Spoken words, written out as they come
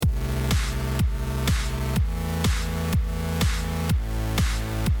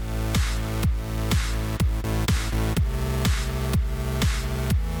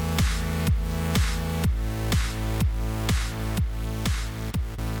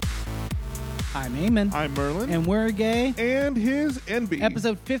I'm Eamon. I'm Merlin. And we're Gay. And his NB.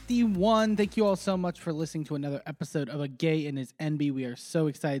 Episode 51. Thank you all so much for listening to another episode of A Gay and His NB. We are so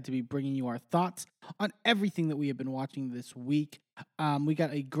excited to be bringing you our thoughts on everything that we have been watching this week. We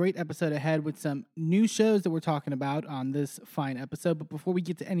got a great episode ahead with some new shows that we're talking about on this fine episode. But before we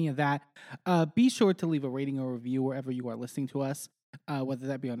get to any of that, be sure to leave a rating or review wherever you are listening to us, whether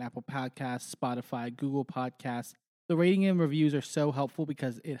that be on Apple Podcasts, Spotify, Google Podcasts. The rating and reviews are so helpful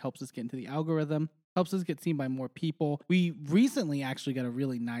because it helps us get into the algorithm, helps us get seen by more people. We recently actually got a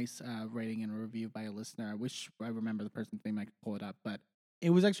really nice rating and review by a listener. I wish I remember the person's name. I could pull it up, but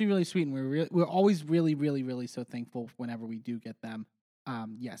it was actually really sweet, and we're always really so thankful whenever we do get them.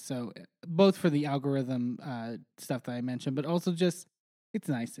 So both for the algorithm stuff that I mentioned, but also just it's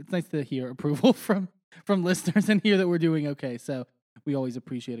nice. It's nice to hear approval from listeners and hear that we're doing okay. So we always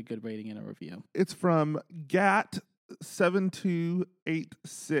appreciate a good rating and a review. It's from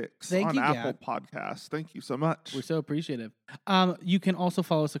GAT7286 on Apple Podcasts. Thank you so much. We're so appreciative. You can also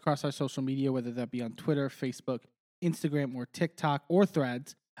follow us across our social media, whether that be on Twitter, Facebook, Instagram, or TikTok, or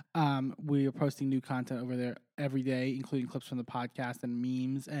Threads. We are posting new content over there every day, including clips from the podcast and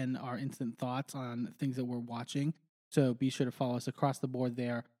memes and our instant thoughts on things that we're watching. So be sure to follow us across the board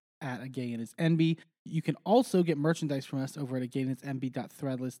there at A Gay and His NB. You can also get merchandise from us over at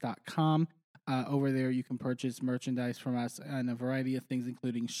agayandhisnb.threadless.com. Over there, you can purchase merchandise from us and a variety of things,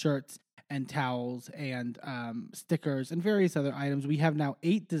 including shirts and towels and stickers and various other items. We have now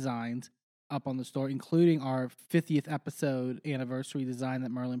 8 designs up on the store, including our 50th episode anniversary design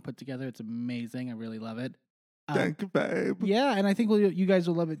that Merlin put together. It's amazing. I really love it. Thank you, babe. Yeah, and I think you guys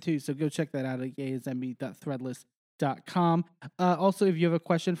will love it too. So go check that out at agayandhisnb.threadless.com. Also, if you have a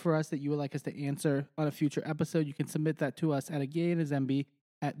question for us that you would like us to answer on a future episode, you can submit that to us at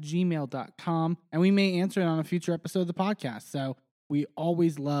agayandhisnb@gmail.com, and we may answer it on a future episode of the podcast. So we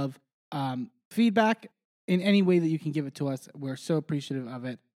always love feedback in any way that you can give it to us. We're so appreciative of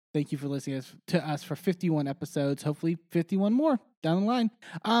it. Thank you for listening to us for 51 episodes, hopefully 51 more down the line.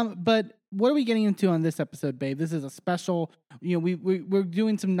 But what are we getting into on this episode, babe? This is a special, we're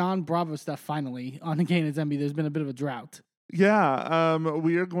doing some non-Bravo stuff finally on A Gay and His NB. There's been a bit of a drought. Yeah,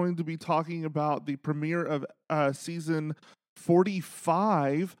 we are going to be talking about the premiere of season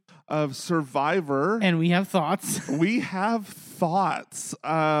 45 of Survivor. And we have thoughts. We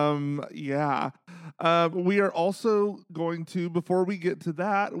are also going to, before we get to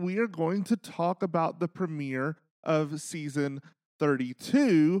that, we are going to talk about the premiere of season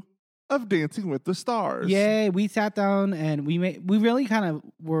 32 of Dancing with the Stars. Yay, we sat down and we really kind of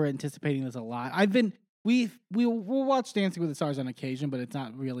were anticipating this a lot. We'll watch Dancing with the Stars on occasion, but it's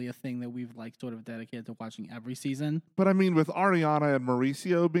not really a thing that we've sort of dedicated to watching every season. But I mean, with Ariana and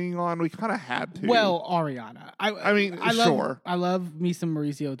Mauricio being on, we kind of had to. Well, Ariana, I love me some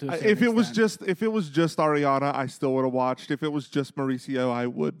Mauricio too. If it was just Ariana, I still would have watched. If it was just Mauricio, I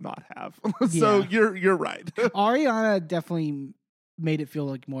would not have. So you're right. Ariana definitely made it feel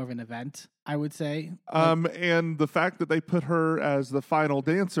like more of an event, I would say. And the fact that they put her as the final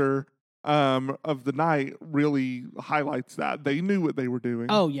dancer of the night really highlights that they knew what they were doing.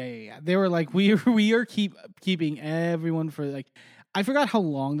 Oh yeah. They were like, we are keeping everyone for I forgot how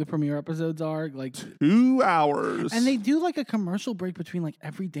long the premiere episodes are, 2 hours, and they do a commercial break between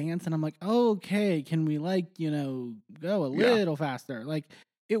every dance, and I'm like, oh, okay, can we go a little faster?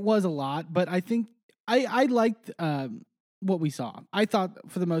 It was a lot, but I think I liked what we saw. I thought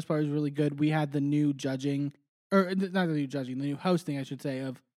for the most part it was really good. We had the new judging, or not the new judging, the new hosting, I should say,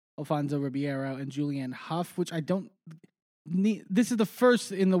 of Alfonso Ribeiro and Julianne Hough, which I don't need. This is the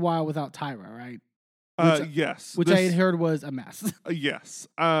first in the while without Tyra, right? Yes. Which I had heard was a mess. Yes.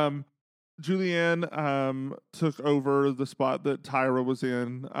 Julianne took over the spot that Tyra was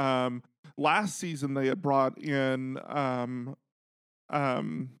in. Last season, they had brought in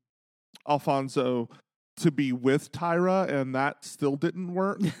Alfonso to be with Tyra, and that still didn't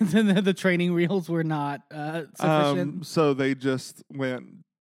work. The training reels were not sufficient. So they just went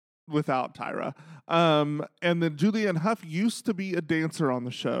without Tyra. And then Julianne Hough used to be a dancer on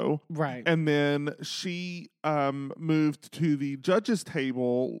the show. Right. And then she moved to the judges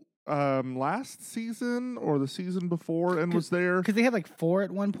table last season or the season before and was there. Because they had 4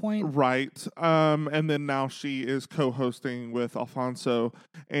 at one point. Right. And then now she is co-hosting with Alfonso.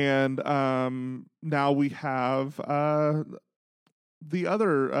 And now we have the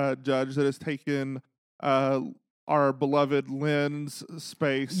other judge that has taken our beloved Lynn's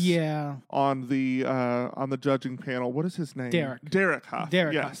space on the judging panel. What is his name? Derek Hough.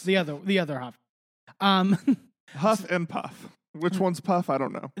 Yes. Huff. The other Huff. Huff and Puff. Which one's Puff? I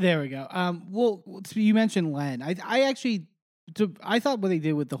don't know. There we go. Well, you mentioned Len. I actually I thought what they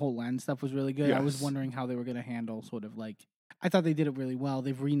did with the whole Len stuff was really good. I was Yes. wondering how they were going to handle sort of like. I thought they did it really well.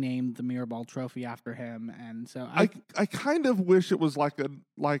 They've renamed the Mirrorball Trophy after him, and so I kind of wish it was like the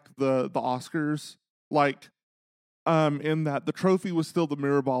Oscars, like in that the trophy was still the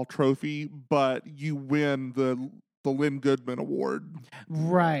Mirrorball Trophy, but you win the Lynn Goodman Award,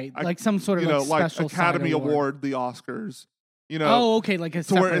 right, like some sort of like special Academy side Award, the Oscars. Oh, okay, like a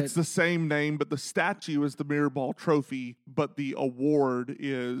to where separate. it's the same name, but the statue is the Mirrorball Trophy, but the award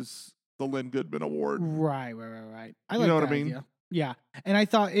is the Lynn Goodman Award. Right. I like know that what I mean? idea. Yeah, and I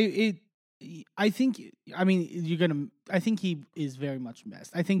thought I think. I mean, I think he is very much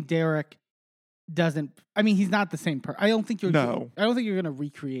missed. I think Derek doesn't. I mean, he's not the same person. I don't think you're. No. I don't think you're going to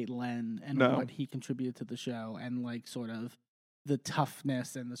recreate Len and No. what he contributed to the show, and like sort of the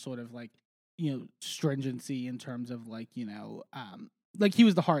toughness and the sort of like stringency in terms of like like he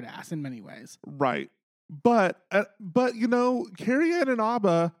was the hard ass in many ways. Right. But Carrie Ann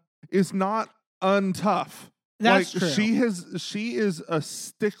Inaba is not untough. That's like, true. She is a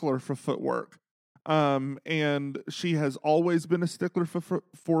stickler for footwork. And she has always been a stickler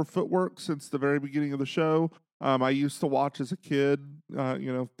for footwork since the very beginning of the show. I used to watch as a kid,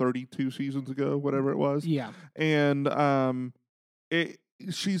 32 seasons ago, whatever it was. Yeah. And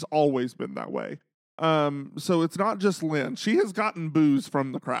she's always been that way. So it's not just Lynn. She has gotten boos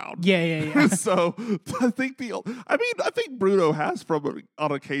from the crowd. Yeah. So I think Bruno has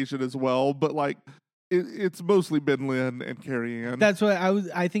on occasion as well, but like it's mostly been Lynn and Carrie Ann. That's what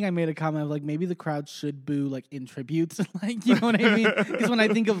I think I made a comment of like maybe the crowd should boo like in tributes, like you know what I mean? Because when I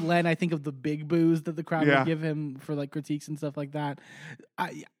think of Len, I think of the big boos that the crowd would give him for like critiques and stuff like that.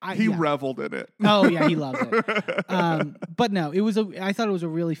 He reveled in it. Oh yeah, he loved it. But no, I thought it was a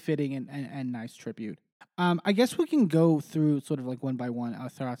really fitting and nice tribute. I guess we can go through sort of like one by one our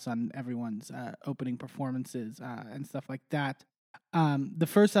thoughts on everyone's opening performances and stuff like that. The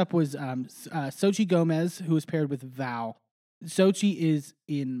first up was Xochitl Gomez, who was paired with Val. Xochitl is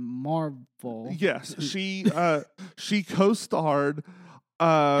in Marvel. Yes, she co-starred.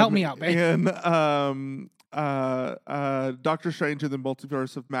 Help me out, man. In Doctor Strange and the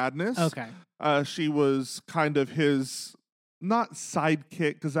Multiverse of Madness. Okay. She was kind of his not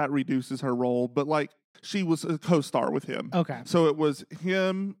sidekick because that reduces her role, but like she was a co-star with him. Okay. So it was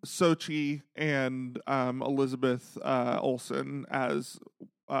him, Sochi, and Elizabeth Olsen as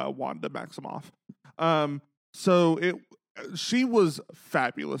Wanda Maximoff. She was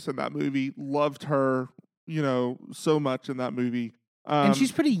fabulous in that movie. Loved her, so much in that movie. And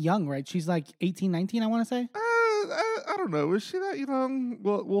she's pretty young, right? She's like 18, 19, I want to say. I don't know. Is she that young?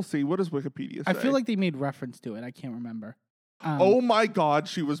 Well, we'll see. What does Wikipedia say? I feel like they made reference to it. I can't remember. Oh my God,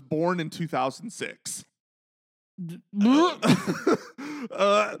 she was born in 2006. No,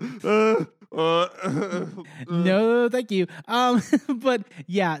 thank you. But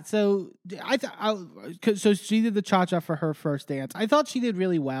yeah, so so she did the cha-cha for her first dance. I thought she did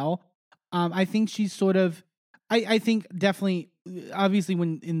really well. I think she's sort of, I think definitely, obviously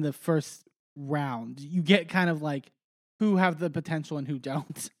when in the first round, you get kind of like who have the potential and who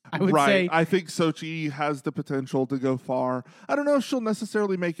don't. I would say. I think Sochi has the potential to go far. I don't know if she'll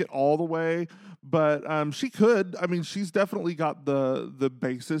necessarily make it all the way, but she could. I mean, she's definitely got the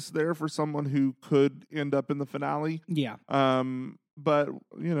basis there for someone who could end up in the finale. Yeah. But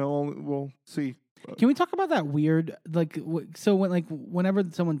we'll see. Can we talk about that weird so whenever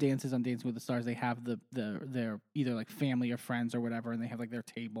someone dances on Dancing with the Stars, they have their either like family or friends or whatever, and they have like their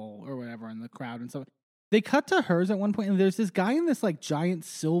table or whatever in the crowd and stuff. They cut to hers at one point, and there's this guy in this like giant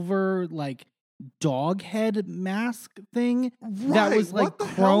silver like dog head mask thing that was like what the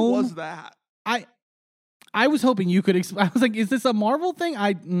chrome. Hell was that? I was hoping you could explain. I was like, is this a Marvel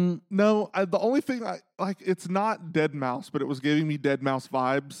thing? No, the only thing it's not Dead Mouse, but it was giving me Dead Mouse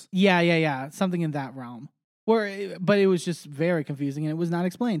vibes. Yeah. Something in that realm. But it was just very confusing, and it was not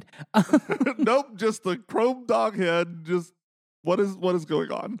explained. Nope, just the chrome dog head. Just what is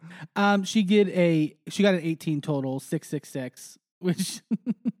going on? She got an 18 total, 666, which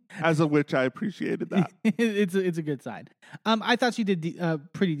as a witch, I appreciated that. it's a good sign. I thought she did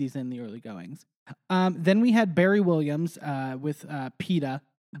pretty decent in the early goings. Then we had Barry Williams with PETA.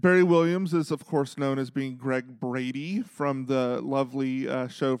 Barry Williams is, of course, known as being Greg Brady from the lovely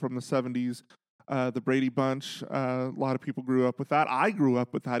show from the 70s, The Brady Bunch. A lot of people grew up with that. I grew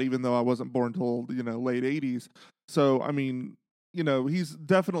up with that, even though I wasn't born till late 80s. So, I mean, he's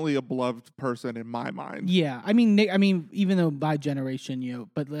definitely a beloved person in my mind. Yeah, I mean, even though by generation,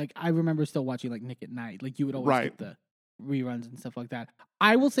 but like I remember still watching like Nick at Night. Like you would always get the reruns and stuff like that.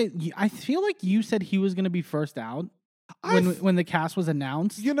 I will say, I feel like you said he was going to be first out when the cast was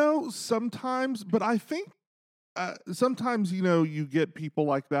announced. Sometimes, but I think sometimes, you get people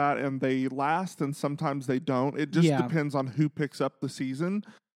like that and they last and sometimes they don't. It just depends on who picks up the season.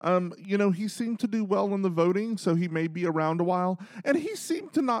 He seemed to do well in the voting, so he may be around a while. And he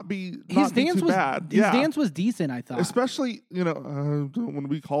seemed to not be too bad. His dance was decent, I thought. Especially, when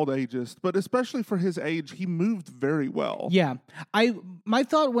we called ageist, but especially for his age, he moved very well. Yeah. My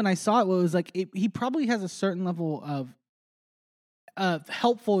thought when I saw it was like, he probably has a certain level of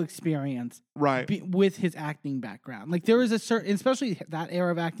helpful experience with his acting background. Like there is a certain, especially that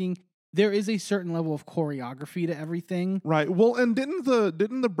era of acting, there is a certain level of choreography to everything. Right. Well, and didn't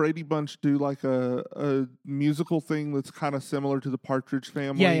the Brady Bunch do like a musical thing that's kind of similar to the Partridge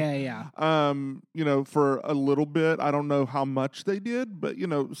Family? Yeah. For a little bit. I don't know how much they did, but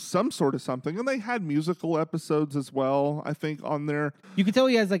some sort of something. And they had musical episodes as well, I think, on there. You can tell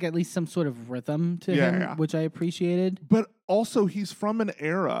he has like at least some sort of rhythm to him, which I appreciated. But also he's from an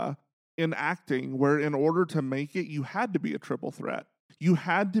era in acting where in order to make it, you had to be a triple threat. You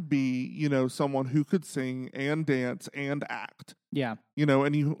had to be, someone who could sing and dance and act. Yeah.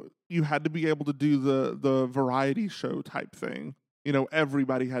 And you had to be able to do the variety show type thing.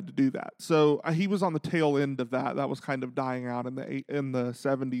 Everybody had to do that. So he was on the tail end of that. That was kind of dying out in the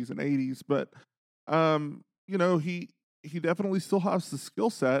 70s and 80s. But, he definitely still has the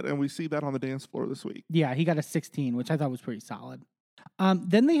skill set, and we see that on the dance floor this week. Yeah, he got a 16, which I thought was pretty solid.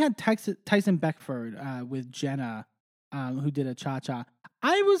 Then they had Tyson Beckford with Jenna, who did a cha-cha.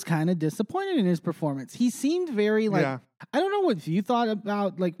 I was kind of disappointed in his performance. He seemed very I don't know what you thought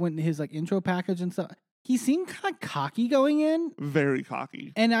about like when his like intro package and stuff. He seemed kind of cocky going in. Very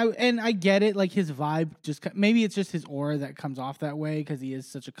cocky. And I get it, like his vibe just maybe it's just his aura that comes off that way because he is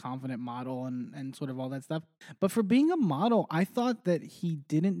such a confident model and sort of all that stuff. But for being a model, I thought that he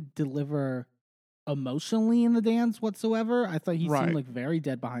didn't deliver emotionally in the dance whatsoever. I thought he seemed like very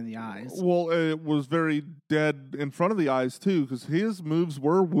dead behind the eyes. Well, it was very dead in front of the eyes too, because his moves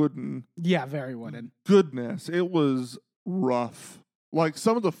were wooden. Yeah, very wooden. Goodness, it was rough. Like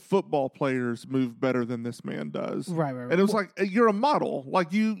some of the football players move better than this man does. Right. And it was like, you're a model.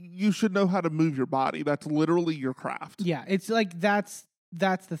 Like you should know how to move your body. That's literally your craft. Yeah, it's like that's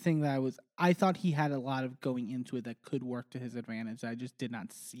the thing that I thought he had a lot of going into it that could work to his advantage that I just did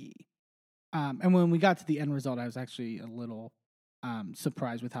not see. And when we got to the end result, I was actually a little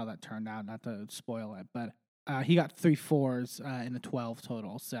surprised with how that turned out. Not to spoil it, but he got 3 4s in a 12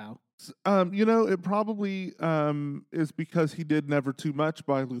 total. So, it probably is because he did "Never Too Much"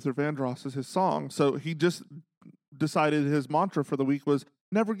 by Luther Vandross as his song. So he just decided his mantra for the week was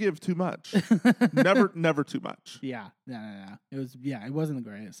never give too much, never too much. Yeah, no. It wasn't the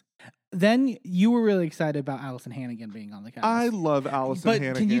greatest. Then you were really excited about Allison Hannigan being on the cast. I love Allison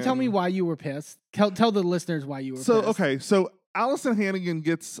Hannigan. But can you tell me why you were pissed? Tell the listeners why you were pissed. Okay, so Allison Hannigan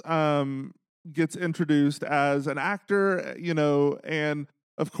gets introduced as an actor, and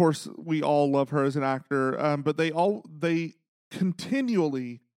of course we all love her as an actor. But they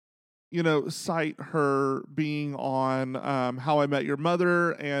continually cite her being on How I Met Your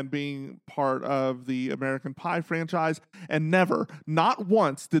Mother and being part of the American Pie franchise, and not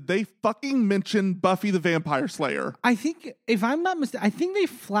once did they fucking mention Buffy the Vampire Slayer. I think, if I'm not mistaken, I think they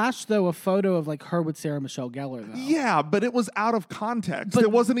flashed, though, a photo of like her with Sarah Michelle Gellar, though. Yeah, but it was out of context.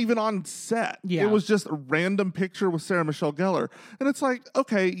 It wasn't even on set. Yeah. It was just a random picture with Sarah Michelle Gellar. And it's like,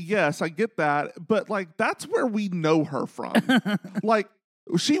 okay, yes, I get that, but like that's where we know her from. Like,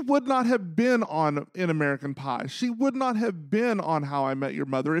 she would not have been in American Pie. She would not have been on How I Met Your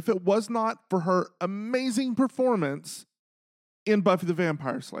Mother if it was not for her amazing performance in Buffy the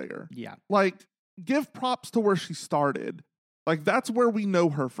Vampire Slayer. Yeah. Like, give props to where she started. Like, that's where we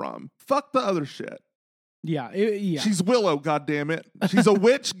know her from. Fuck the other shit. Yeah. She's Willow, goddammit. She's a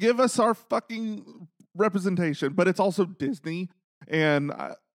witch. Give us our fucking representation. But it's also Disney. And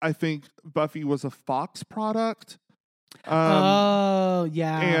I think Buffy was a Fox product. Yeah.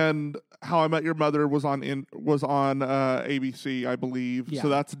 And How I Met Your Mother was on ABC, I believe. Yeah. So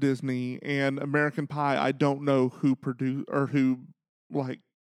that's Disney. And American Pie, I don't know who produced or who what.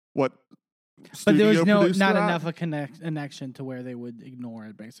 But there was not enough a connection to where they would ignore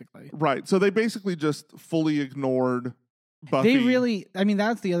it, basically. Right. So they basically just fully ignored Buffy. They really,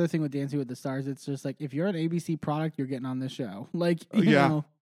 that's the other thing with Dancing with the Stars. It's just like, if you're an ABC product, you're getting on this show. Like, you know,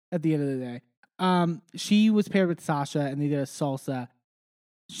 at the end of the day. She was paired with Sasha, and they did a salsa.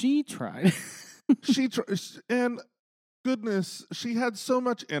 She tried. And goodness, she had so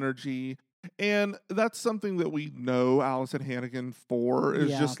much energy, and that's something that we know Allison Hannigan for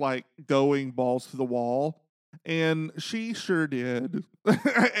is just like going balls to the wall. And she sure did.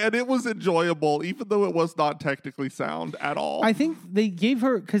 And it was enjoyable, even though it was not technically sound at all. I think they gave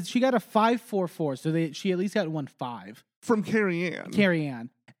her, because she got a 5.44, so she at least got 1.5. From Carrie Ann. Carrie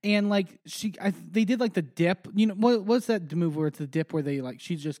Ann. And like they did like the dip. You know, what's that move where it's the dip where they like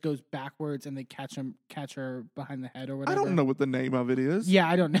she just goes backwards and they catch her behind the head or whatever? I don't know what the name of it is. Yeah,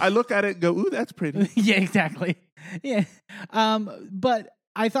 I don't know. I look at it and go, ooh, that's pretty. Yeah, exactly. Yeah. But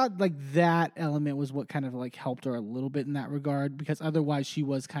I thought like that element was what kind of like helped her a little bit in that regard, because otherwise she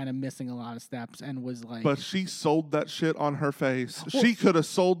was kind of missing a lot of steps and was like. But she sold that shit on her face. Well, she could have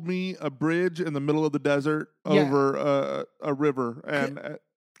sold me a bridge in the middle of the desert over a river, and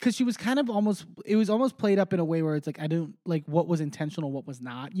because she was kind of it was almost played up in a way where it's like I don't like what was intentional, what was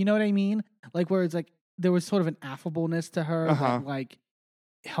not. You know what I mean? Like where it's like there was sort of an affableness to her that like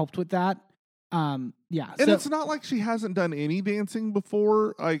helped with that. Yeah, and it's not like she hasn't done any dancing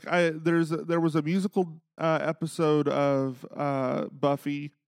before. Like there was a musical episode of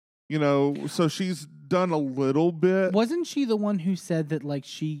Buffy, you know, so she's done a little bit. Wasn't she the one who said that like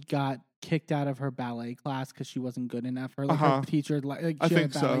she got kicked out of her ballet class because she wasn't good enough? Or like her teacher, like she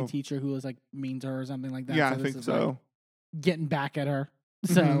had a ballet teacher who was like mean to her or something like that. Yeah, so I think so. Like, getting back at her.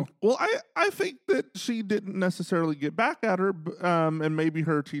 So well, I think that she didn't necessarily get back at her, and maybe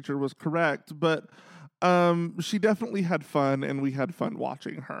her teacher was correct, but she definitely had fun, and we had fun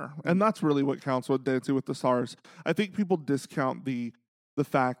watching her, and that's really what counts with Dancing with the Stars. I think people discount the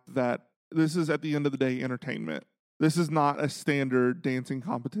fact that this is at the end of the day entertainment. This is not a standard dancing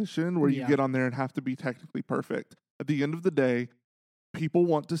competition where you get on there and have to be technically perfect. At the end of the day, people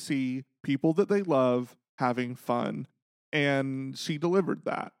want to see people that they love having fun. And she delivered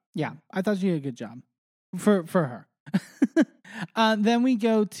that. Yeah, I thought she did a good job for her. Then we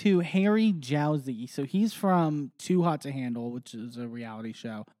go to Harry Jowsey. So he's from Too Hot to Handle, which is a reality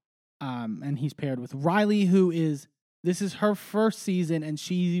show. And he's paired with Riley, this is her first season, and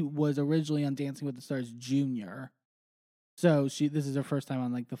she was originally on Dancing with the Stars Junior. So this is her first time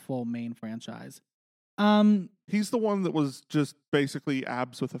on like the full main franchise. He's the one that was just basically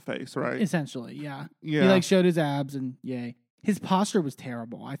abs with a face, right? Essentially, yeah. Yeah. He like showed his abs and yay. His posture was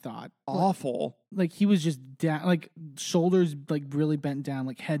terrible, I thought. Awful. Like he was just down, like shoulders like really bent down,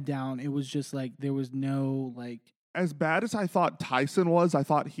 like head down. It was just like there was no like. As bad as I thought Tyson was, I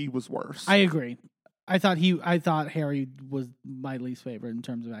thought he was worse. I agree. I thought Harry was my least favorite in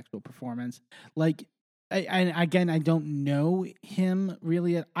terms of actual performance. Like. I don't know him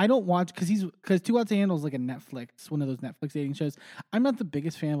really. I don't watch because Too Hot to Handle is like a Netflix, one of those Netflix dating shows. I'm not the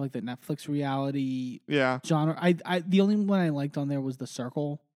biggest fan of like the Netflix reality genre. I the only one I liked on there was The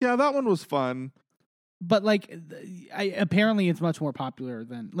Circle. Yeah, that one was fun. But like, apparently it's much more popular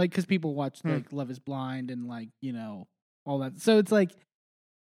than like because people watch like Love Is Blind and like all that. So it's like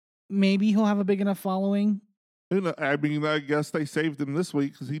maybe he'll have a big enough following. I mean, I guess they saved him this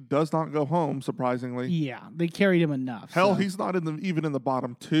week because he does not go home, surprisingly. Yeah, they carried him enough. Hell, he's not even in the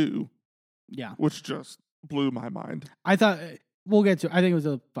bottom 2. Yeah. Which just blew my mind. I thought, we'll get to I think it was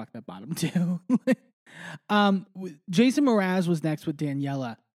a fucked up bottom 2. Jason Mraz was next with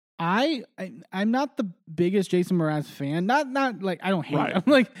Daniela. I'm not the biggest Jason Mraz fan. Not like I don't hate him.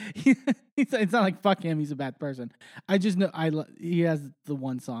 Like it's not like fuck him. He's a bad person. I just know he has the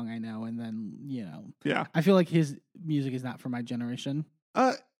one song I know, and then yeah. I feel like his music is not for my generation.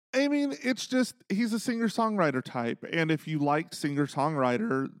 I mean, it's just he's a singer-songwriter type, and if you like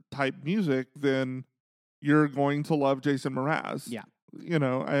singer-songwriter type music, then you're going to love Jason Mraz. Yeah,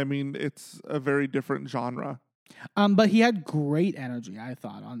 I mean, it's a very different genre. But he had great energy, I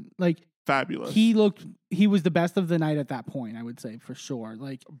thought, on like fabulous. He was the best of the night at that point, I would say, for sure.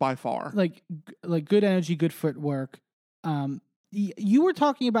 Like by far. Like good energy, good footwork. You were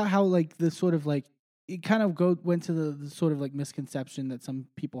talking about how like the sort of like it kind of went to the sort of like misconception that some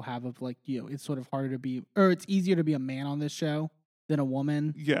people have of like, it's sort of harder to be, or it's easier to be a man on this show than a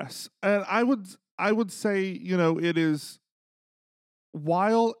woman. Yes. And I would say, it is.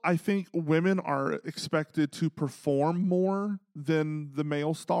 While I think women are expected to perform more than the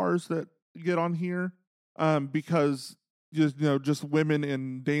male stars that get on here, because just women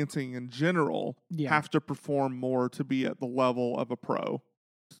in dancing in general have to perform more to be at the level of a pro.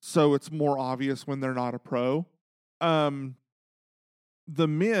 So it's more obvious when they're not a pro. The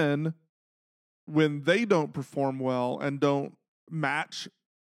men, when they don't perform well and don't match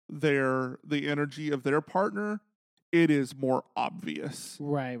the energy of their partner, it is more obvious.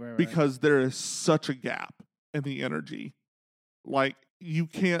 Right. Because there is such a gap in the energy. Like, you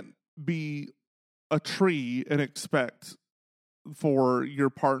can't be a tree and expect for your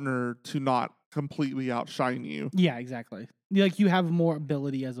partner to not completely outshine you. Yeah, exactly. Like, you have more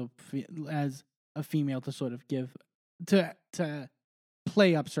ability as a female to sort of give to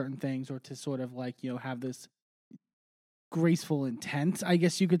play up certain things or to sort of like, have this graceful intent, I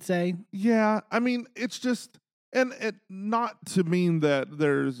guess you could say. Yeah, I mean, it's just, and it not to mean that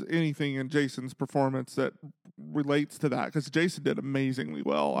there's anything in Jason's performance that relates to that, because Jason did amazingly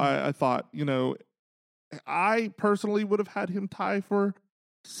well. I thought, I personally would have had him tie for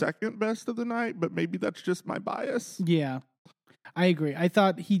second best of the night, but maybe that's just my bias. Yeah, I agree. I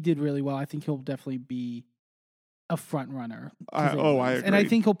thought he did really well. I think he'll definitely be a front runner. I agree. And I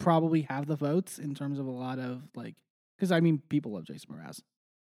think he'll probably have the votes in terms of a lot of like, because I mean, people love Jason Mraz.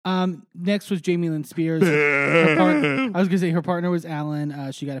 Next was Jamie Lynn Spears. I was gonna say her partner was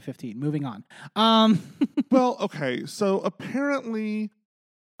Alan. She got a 15. Moving on. Well, okay. So apparently,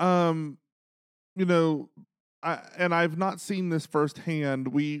 I've not seen this firsthand.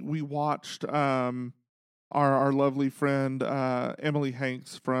 We watched our lovely friend Emily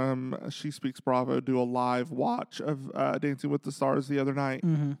Hanks from She Speaks Bravo do a live watch of Dancing with the Stars the other night,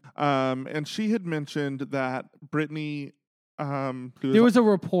 and she had mentioned that Brittany. There was a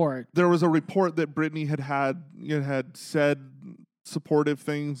report. There was a report that Brittany had said supportive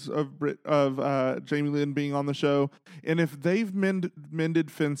things of Jamie Lynn being on the show, and if they've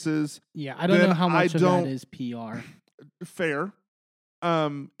mended fences, I don't know how much of that is PR. Fair.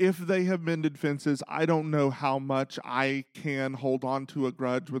 If they have mended fences, I don't know how much I can hold on to a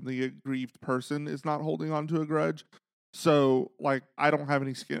grudge when the aggrieved person is not holding on to a grudge. So, like, I don't have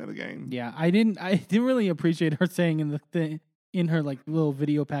any skin in the game. Yeah, I didn't really appreciate her saying in her like little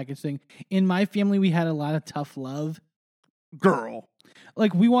video package thing. In my family, we had a lot of tough love. Girl,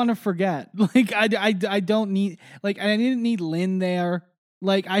 like we want to forget. Like I don't need, like I didn't need Lynn there.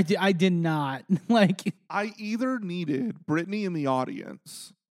 Like I did not. Like I either needed Brittany in the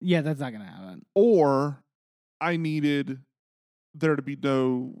audience. Yeah, that's not gonna happen. Or I needed there to be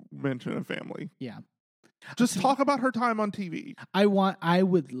no mention of family. Yeah. Just talk about her time on TV. I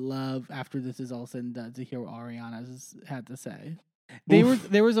would love, after this is all said and done, to hear what Ariana had to say.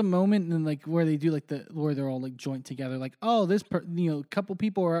 There was a moment in like where they do like where they're all like joint together, like, oh, this couple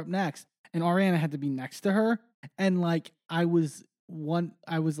people are up next, and Ariana had to be next to her, and like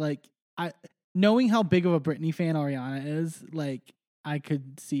knowing how big of a Britney fan Ariana is, like I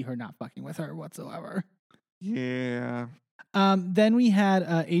could see her not fucking with her whatsoever. Yeah. Then we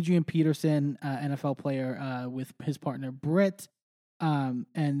had Adrian Peterson, NFL player, with his partner Britt, and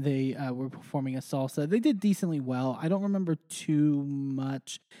they were performing a salsa. They did decently well. I don't remember too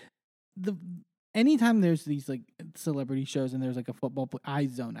much. Anytime there's these like celebrity shows and there's like a football I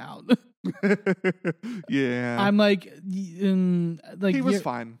zone out. Yeah, I'm like he was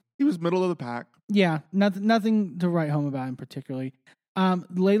fine. He was middle of the pack. Yeah, nothing to write home about him particularly.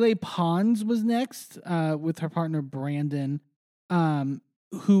 Lele Pons was next with her partner Brandon,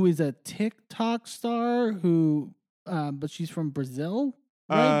 who is a TikTok star but she's from Brazil.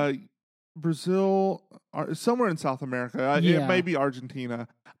 Right? Brazil, somewhere in South America. It may be Argentina.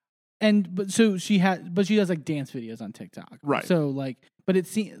 But she does like dance videos on TikTok, right? So like, but it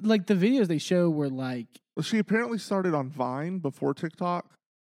seems like the videos they show were like. Well, she apparently started on Vine before TikTok.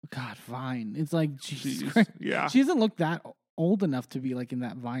 God, Vine! It's like Jesus Christ. Yeah, she doesn't look that old enough to be like in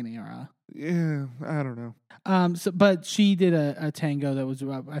that Vine era. Yeah, I don't know. But she did a tango that was,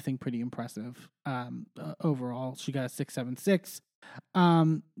 I think, pretty impressive. Overall, she got a 6.76.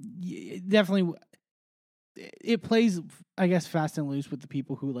 Definitely, it plays, I guess, fast and loose with the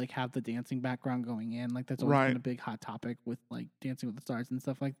people who like have the dancing background going in. Like that's always been a big hot topic with like Dancing with the Stars and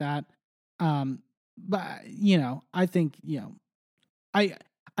stuff like that. But I think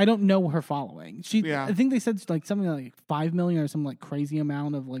I don't know her following. I think they said like something like 5 million or some like crazy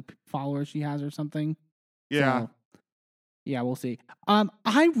amount of like followers she has or something. Yeah. So, yeah, we'll see.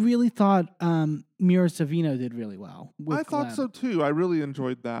 I really thought Mira Savino did really well. I thought so too. I really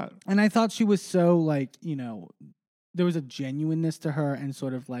enjoyed that. And I thought she was so like, there was a genuineness to her and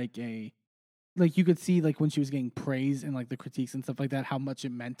sort of like like you could see like when she was getting praise and like the critiques and stuff like that, how much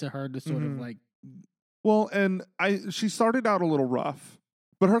it meant to her to sort of like. Well, and she started out a little rough.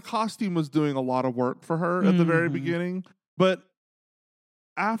 But her costume was doing a lot of work for her at the very beginning. But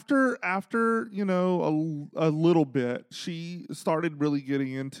after a little bit, she started really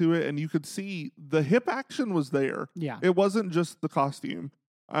getting into it, and you could see the hip action was there. Yeah, it wasn't just the costume.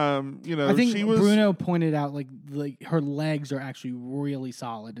 I think Bruno pointed out like her legs are actually really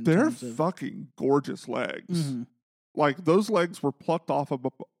solid. They're fucking gorgeous legs. Mm-hmm. Like those legs were plucked off of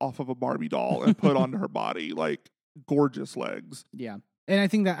a Barbie doll and put onto her body. Like gorgeous legs. Yeah. And I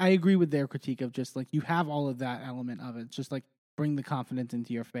think that I agree with their critique of just like you have all of that element of it, just like bring the confidence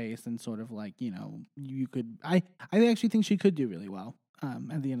into your face and sort of like, you could. I actually think she could do really well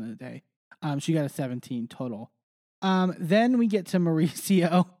at the end of the day. She got a 17 total. Then we get to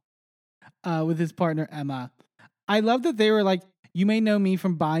Mauricio with his partner Emma. I love that they were like, you may know me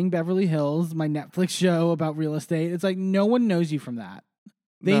from Buying Beverly Hills, my Netflix show about real estate. It's like no one knows you from that.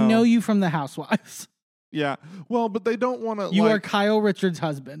 They know you from The Housewives. Yeah. Well, but they don't want to. You are Kyle Richards'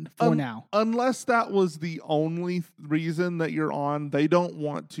 husband for now. Unless that was the only reason that you're on, they don't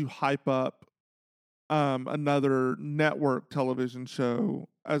want to hype up another network television show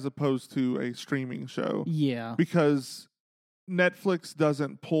as opposed to a streaming show. Yeah. Because Netflix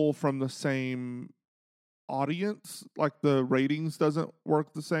doesn't pull from the same audience, like the ratings doesn't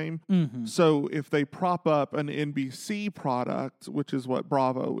work the same. Mm-hmm. So if they prop up an NBC product, which is what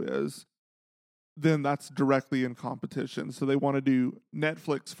Bravo is, then that's directly in competition. So they want to do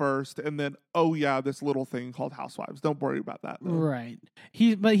Netflix first, and then, oh yeah, this little thing called Housewives. Don't worry about that, though. Right.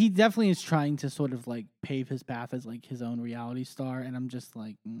 But he definitely is trying to sort of like pave his path as like his own reality star, and I'm just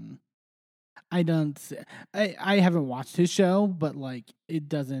like, I haven't watched his show, but like it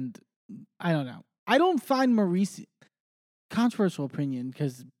doesn't. I don't know. I don't find Mauricio, controversial opinion,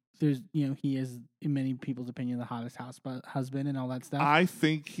 because there's, he is, in many people's opinion, the hottest husband and all that stuff. I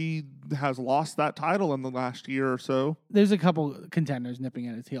think he has lost that title in the last year or so. There's a couple contenders nipping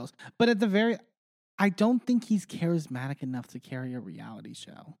at his heels. But I don't think he's charismatic enough to carry a reality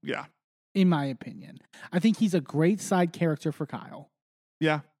show. Yeah. In my opinion. I think he's a great side character for Kyle.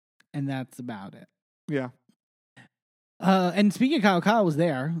 Yeah. And that's about it. Yeah. And speaking of Kyle was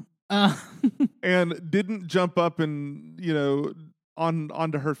there. And didn't jump up and,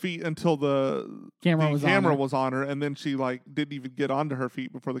 onto her feet until the camera was on her, and then she like didn't even get onto her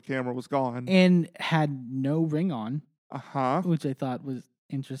feet before the camera was gone. And had no ring on. Uh-huh. Which I thought was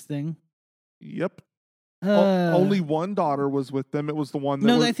interesting. Yep. Only one daughter was with them. It was the one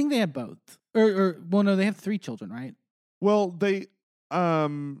that I think they have both. No, they have 3 children, right? Well, it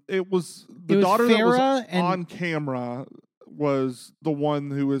was the daughter that was on camera was the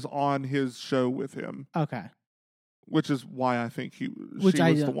one who was on his show with him. Okay. Which is why I think she was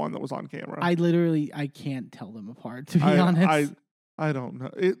the one that was on camera. I can't tell them apart, to be honest. I don't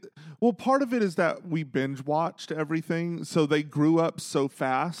know. Well, part of it is that we binge watched everything, so they grew up so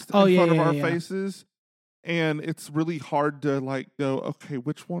fast in front of our faces, and it's really hard to like go, okay,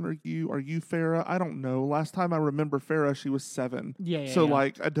 which one are you? Are you Farrah? I don't know. Last time I remember Farrah, she was 7.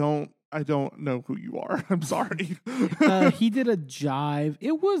 Like I don't know who you are. I'm sorry. He did a jive.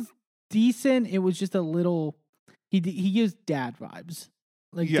 It was decent. It was just a little. He gives dad vibes,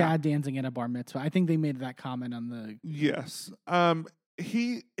 like dad dancing at a bar mitzvah. I think they made that comment on the. Yes.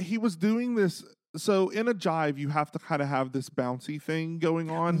 He was doing this. So in a jive, you have to kind of have this bouncy thing going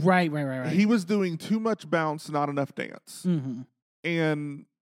on. Right. He was doing too much bounce, not enough dance. Mm-hmm. And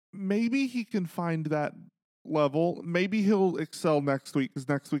maybe he can find that level. Maybe he'll excel next week, because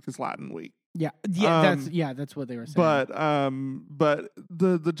next week is Latin week. Yeah, that's what they were saying. But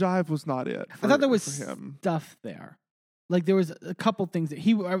the jive was not it. I thought there was stuff there. Like there was a couple things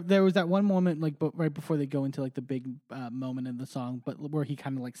that there was that one moment like right before they go into like the big moment in the song, but where he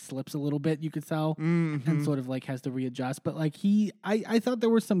kind of like slips a little bit, you could tell, and sort of like has to readjust. But like I thought there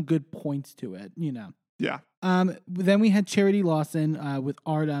were some good points to it, Yeah. Then we had Charity Lawson with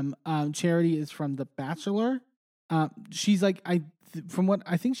Artem. Charity is from The Bachelor. She's like from what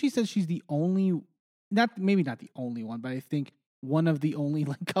I think she said, she's the only, maybe not the only one, but I think one of the only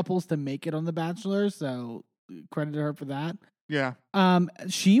like couples to make it on The Bachelor. So credit to her for that. Yeah.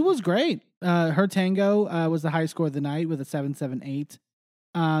 She was great. Her tango was the highest score of the night with a 778.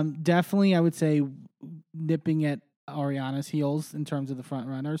 Definitely, I would say nipping at Ariana's heels in terms of the front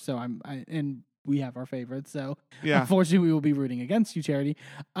runner. So and we have our favorites. So unfortunately, we will be rooting against you, Charity.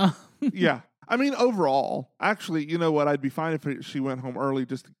 Yeah. I mean, overall, actually, you know what? I'd be fine if she went home early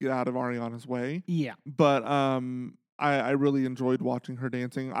just to get out of Ariana's way. Yeah. But I really enjoyed watching her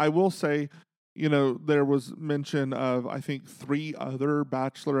dancing. I will say, there was mention of, I think, 3 other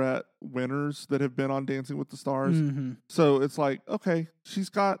Bachelorette winners that have been on Dancing with the Stars. Mm-hmm. So it's like, okay,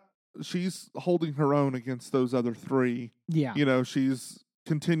 she's holding her own against those other 3. Yeah. She's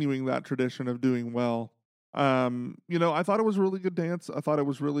continuing that tradition of doing well. I thought it was a really good dance. I thought it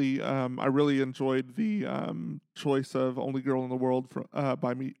was really, I really enjoyed the choice of Only Girl in the World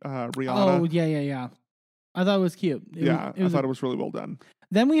by me, Rihanna. Oh, yeah. I thought it was cute. I thought it was really well done.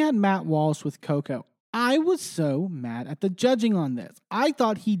 Then we had Matt Walsh with Coco. I was so mad at the judging on this. I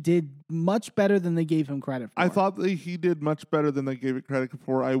thought he did much better than they gave him credit for. I thought that he did much better than they gave it credit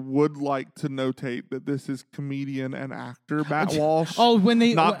for. I would like to notate that this is comedian and actor Matt Walsh.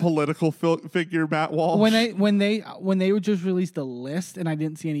 Not political figure Matt Walsh. When they would just release the list and I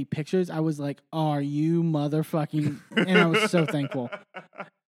didn't see any pictures, I was like, "Are you motherfucking?" And I was so thankful.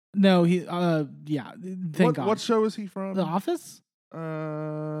 No, he. Yeah. Thank God. What show is he from? The Office.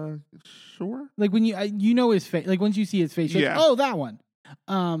 Sure. Like when you know his face. Like once you see his face, you're like, oh, that one.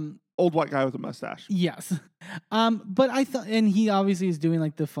 Old white guy with a mustache. Yes. But I thought, and he obviously is doing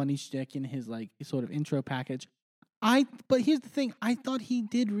like the funny shtick in his like sort of intro package. But here's the thing. I thought he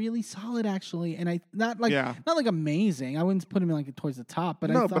did really solid actually, and not like amazing. I wouldn't put him in like towards the top, but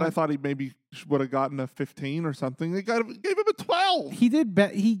I thought he maybe would have gotten a 15 or something. They gave him a 12. He did.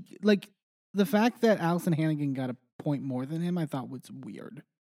 He like the fact that Allison Hannigan got a point more than him. I thought was weird.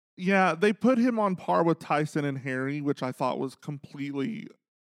 Yeah, they put him on par with Tyson and Harry, which I thut was completely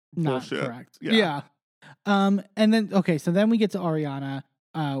not bullshit. Correct. Yeah. And then so then we get to Ariana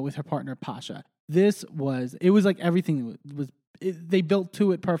with her partner Pasha. It was like everything they built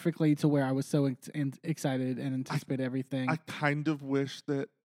to it perfectly to where I was so excited and anticipated everything. I kind of wish that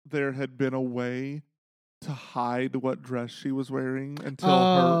there had been a way to hide what dress she was wearing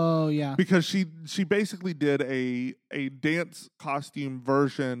until because she basically did a dance costume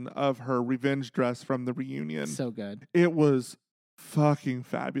version of her revenge dress from the reunion. So good. It was fucking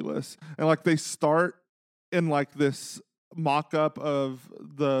fabulous. And like they start in like this mock-up of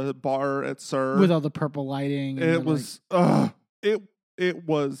the bar at Sir with all the purple lighting. It was it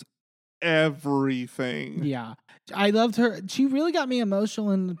was everything. Yeah, I loved her. She really got me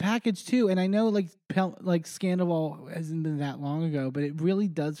emotional in the package too. And I know like Scandival hasn't been that long ago, but it really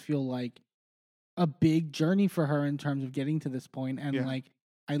does feel like a big journey for her in terms of getting to this point. And like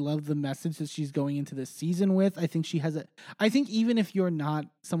I love the message that she's going into this season with. I think she has I think even if you're not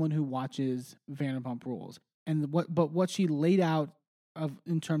someone who watches Vanderpump Rules, and what she laid out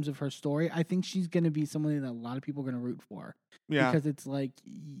in terms of her story, I think she's going to be someone that a lot of people are going to root for. Yeah, because it's like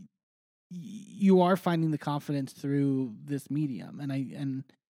you are finding the confidence through this medium, and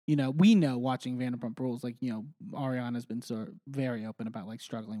we know watching Vanderpump Rules, like Ariana's been very open about like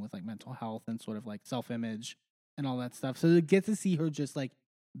struggling with like mental health and sort of like self-image and all that stuff. So to get to see her just like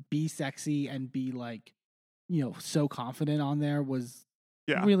be sexy and be like so confident on there was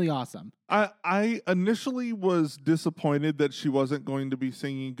really awesome. I initially was disappointed that she wasn't going to be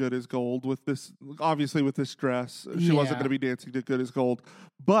singing Good as Gold with this, obviously with this dress. She wasn't going to be dancing to Good as Gold.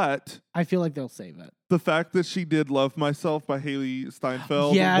 But I feel like they'll save it. The fact that she did Love Myself by Haley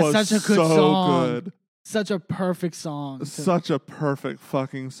Steinfeld was such a good so song. Good. Such a perfect song. Such a perfect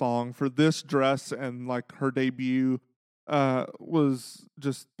fucking song for this dress, and like her debut was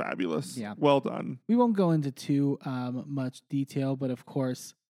just fabulous. Yeah. Well done. We won't go into too much detail, but of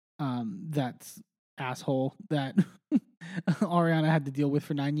course, that's asshole that Ariana had to deal with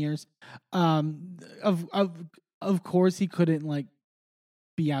for 9 years. Of course, he couldn't like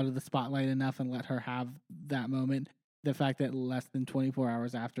be out of the spotlight enough and let her have that moment. The fact that less than 24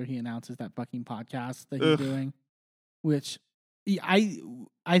 hours after he announces that fucking podcast that he's doing, which I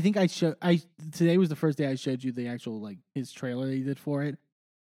think today was the first day I showed you the actual like his trailer that he did for it.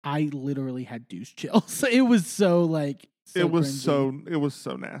 I literally had douche chills. It was so like it was so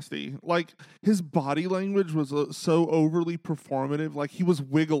nasty. Like his body language was so overly performative. Like he was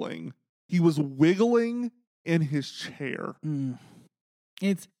wiggling in his chair.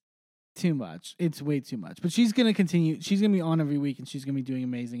 It's too much. It's way too much. But she's gonna continue. She's gonna be on every week, and she's gonna be doing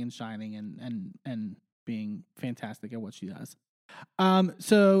amazing and shining and being fantastic at what she does.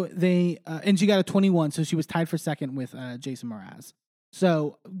 So they and she got a 21, so she was tied for second with Jason Mraz.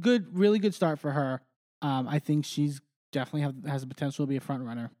 So really good start for her. I think she's definitely has the potential to be a front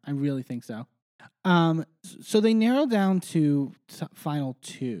runner. I really think so. So they narrow down to final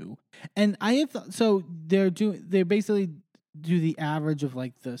two, and they basically do the average of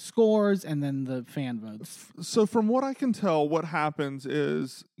like the scores and then the fan votes. So from what I can tell, what happens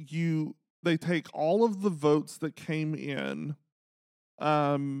is they take all of the votes that came in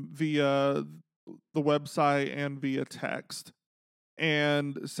via the website and via text,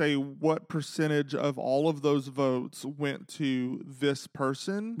 and say what percentage of all of those votes went to this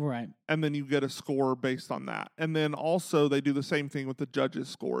person. Right. And then you get a score based on that. And then also they do the same thing with the judges'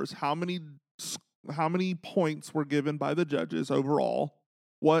 scores. How many points were given by the judges overall?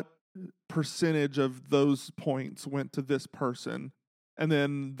 What percentage of those points went to this person? And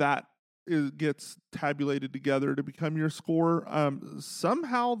then that gets tabulated together to become your score.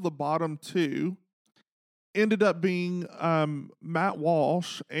 Somehow the bottom two ended up being Matt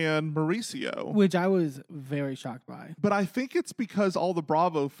Walsh and Mauricio, which I was very shocked by. But I think it's because all the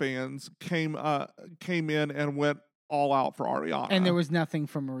Bravo fans came in and went all out for Ariana, and there was nothing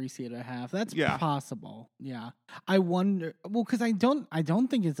for Mauricio to have. That's possible. Yeah, I wonder. Well, because I don't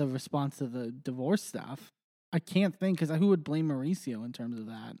think it's a response to the divorce stuff. I can't think, because who would blame Mauricio in terms of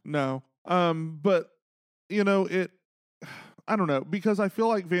that? No. But it. I don't know, because I feel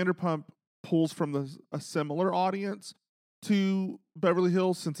like Vanderpump pulls from a similar audience to Beverly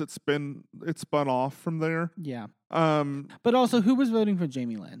Hills since it's spun off from there. Yeah. But also, who was voting for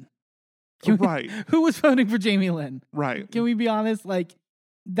Jamie Lynn? Right. Who was voting for Jamie Lynn? Right. Can we be honest? Like,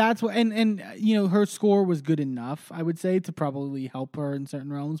 that's what, and you know, her score was good enough, I would say, to probably help her in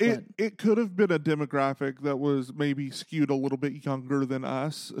certain realms. But It could have been a demographic that was maybe skewed a little bit younger than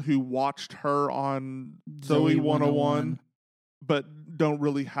us, who watched her on Zoe 101, but don't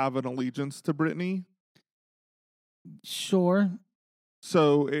really have an allegiance to Brittany. Sure.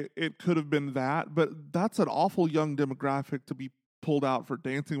 So it could have been that, but that's an awful young demographic to be pulled out for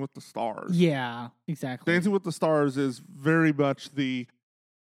Dancing with the Stars. Yeah, exactly. Dancing with the Stars is very much the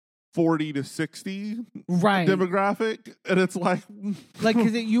 40 to 60 demographic, and it's like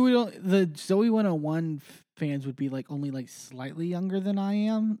because the Zoe 101 fans would be like only like slightly younger than I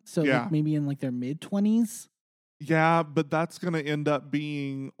am, so like maybe in like their mid-20s. Yeah, but that's going to end up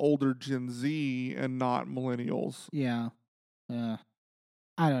being older Gen Z and not millennials. Yeah.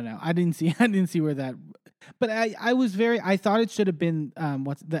 I don't know. I didn't see where that, but I thought it should have been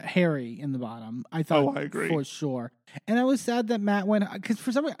Harry in the bottom. I thought I agree. For sure. And I was sad that Matt went, because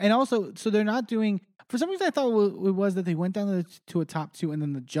for some reason, and also, so they're not doing, for some reason I thought it was that they went down to a top 2 and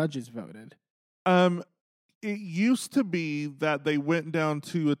then the judges voted. It used to be that they went down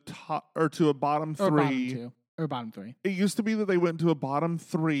to a bottom 3. Or bottom 3. It used to be that they went to a bottom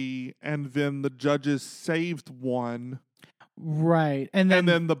 3 and then the judges saved one. Right. And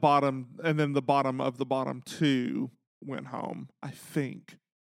then the bottom of the bottom 2 went home, I think.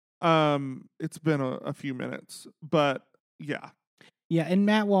 It's been a few minutes, but yeah. Yeah, and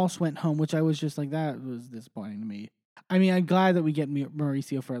Matt Walsh went home, which I was just like, that was disappointing to me. I mean, I'm glad that we get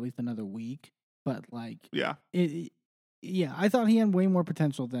Mauricio for at least another week, but like, yeah, I thought he had way more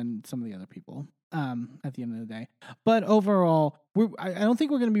potential than some of the other people. At the end of the day, but overall, I don't think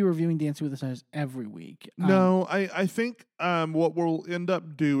we're going to be reviewing Dancing with the Stars every week. No, I think what we'll end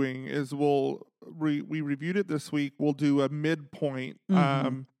up doing is we reviewed it this week. We'll do a midpoint.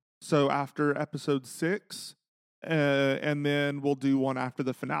 Mm-hmm. So after episode 6, and then we'll do one after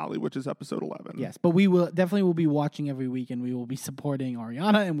the finale, which is episode 11. Yes, but we will definitely be watching every week, and we will be supporting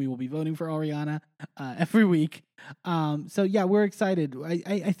Ariana, and we will be voting for Ariana every week. So yeah, we're excited.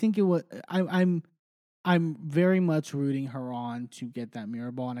 I think it was. I'm very much rooting her on to get that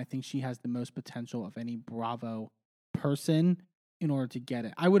mirror ball, and I think she has the most potential of any Bravo person in order to get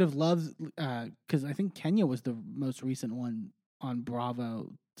it. I would have loved because I think Kenya was the most recent one on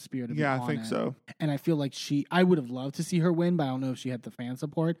Bravo. Spirit of I think so. And I feel like I would have loved to see her win, but I don't know if she had the fan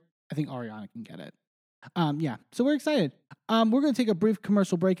support. I think Ariana can get it. So we're excited. We're going to take a brief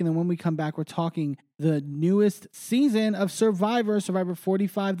commercial break, and then when we come back, we're talking the newest season of Survivor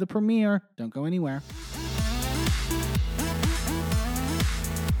 45, the premiere. Don't go anywhere.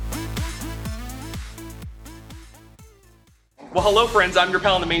 Well, hello, friends. I'm your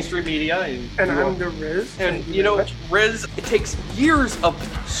pal in the mainstream media. And I'm the Riz. And, you know, Riz, it takes years of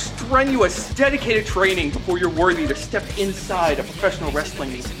strenuous, dedicated training before you're worthy to step inside a professional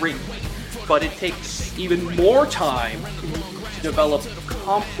wrestling ring. But it takes even more time to develop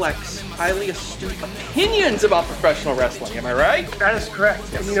complex, highly astute opinions about professional wrestling. Am I right? That is correct.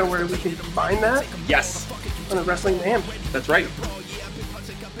 Yes. And you know where we can find that? Yes. On the Wrestling Mayhem. That's right.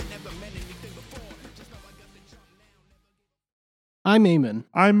 I'm Eamon.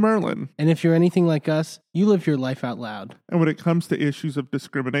 I'm Merlin. And if you're anything like us, you live your life out loud. And when it comes to issues of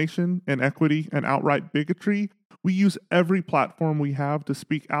discrimination, inequity, and outright bigotry, we use every platform we have to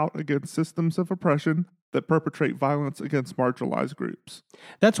speak out against systems of oppression that perpetrate violence against marginalized groups.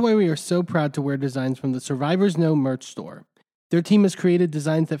 That's why we are so proud to wear designs from the Survivors Know merch store. Their team has created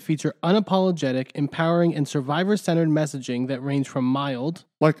designs that feature unapologetic, empowering, and survivor-centered messaging that range from mild,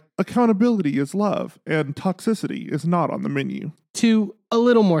 like accountability is love and toxicity is not on the menu, to a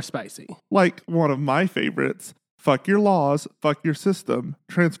little more spicy. Like one of my favorites, fuck your laws, fuck your system,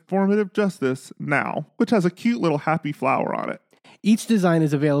 transformative justice now, which has a cute little happy flower on it. Each design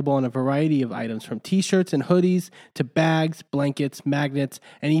is available on a variety of items from t-shirts and hoodies to bags, blankets, magnets,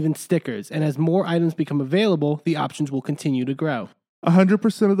 and even stickers. And as more items become available, the options will continue to grow.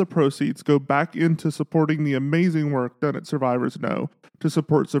 100% of the proceeds go back into supporting the amazing work done at Survivors Know to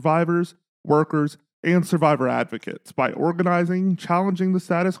support survivors, workers, and survivor advocates by organizing, challenging the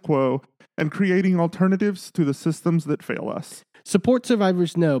status quo, and creating alternatives to the systems that fail us. Support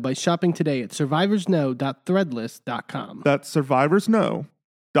Survivors Know by shopping today at survivorsknow.threadless.com. That's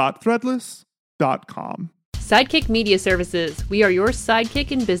survivorsknow.threadless.com. Sidekick Media Services. We are your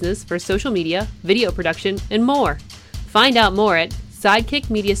sidekick in business for social media, video production, and more. Find out more at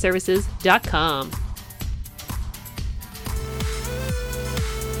sidekickmediaservices.com.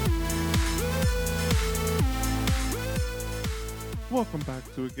 Welcome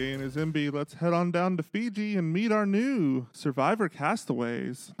back to A Gay and His MB. Let's head on down to Fiji and meet our new Survivor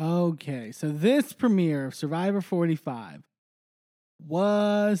castaways. Okay, so this premiere of Survivor 45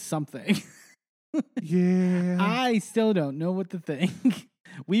 was something. Yeah. I still don't know what to think.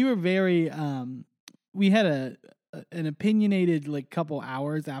 We were very, we had an opinionated like couple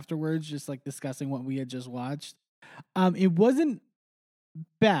hours afterwards, just like discussing what we had just watched. It wasn't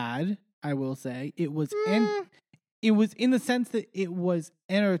bad, I will say. It was it was in the sense that it was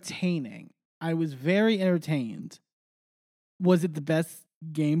entertaining. I was very entertained. Was it the best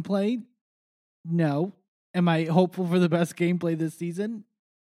gameplay? No. Am I hopeful for the best gameplay this season?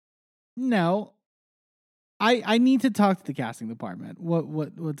 No. I need to talk to the casting department.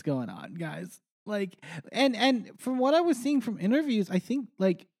 What's going on, guys? Like, and from what I was seeing from interviews, I think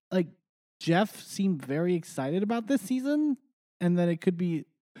like Jeff seemed very excited about this season, and that it could be.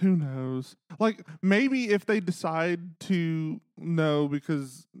 Who knows? Like, maybe if they decide to no,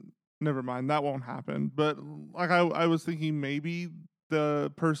 because never mind, that won't happen. But like I was thinking, maybe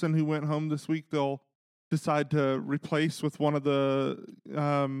the person who went home this week, they'll decide to replace with one of the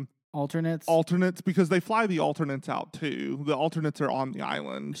Alternates, because they fly the alternates out too. The alternates are on the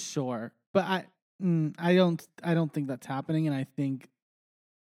island. Sure, but I don't think that's happening, and I think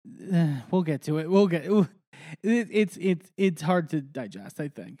we'll get to it. It's hard to digest, I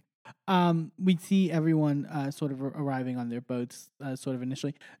think. We see everyone sort of arriving on their boats sort of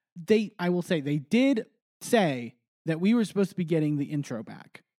initially. I will say they did say that we were supposed to be getting the intro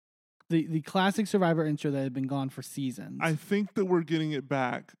back. The classic Survivor intro that had been gone for seasons. I think that we're getting it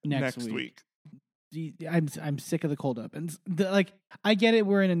back next week. I'm sick of the cold opens. I get it.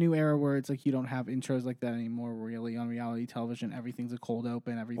 We're in a new era where it's like you don't have intros like that anymore. Really, on reality television, everything's a cold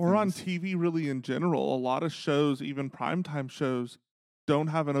open. Or on TV, really in general, a lot of shows, even primetime shows, don't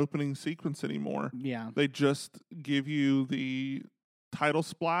have an opening sequence anymore. Yeah, they just give you the title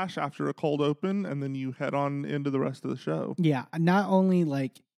splash after a cold open, and then you head on into the rest of the show. Yeah, not only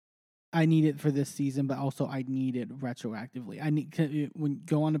like I need it for this season, but also I need it retroactively. I need to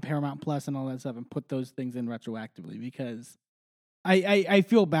go on to Paramount Plus and all that stuff and put those things in retroactively, because I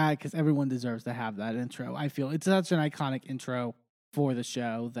feel bad because everyone deserves to have that intro. I feel it's such an iconic intro for the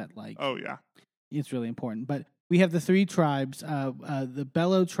show that like, oh yeah, it's really important. But we have the three tribes, the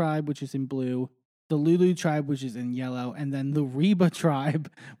Bello tribe, which is in blue, the Lulu tribe, which is in yellow, and then the Reba tribe,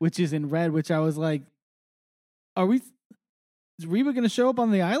 which is in red, which I was like, is Reba going to show up on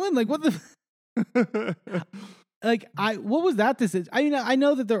the island? Like, what the... what was that decision? I mean, I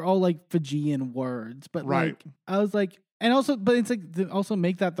know that they're all, like, Fijian words, but, right. Like, I was like... And also, but it's like, to also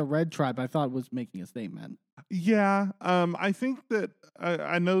make that the red tribe, I thought was making a statement. Yeah, I think that...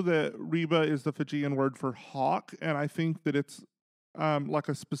 I know that Reba is the Fijian word for hawk, and I think that it's, like,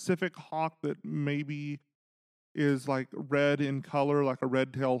 a specific hawk that maybe is, like, red in color, like a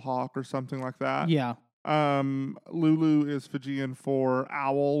red-tailed hawk or something like that. Yeah. Lulu is Fijian for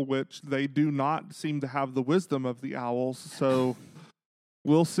owl, which they do not seem to have the wisdom of the owls, so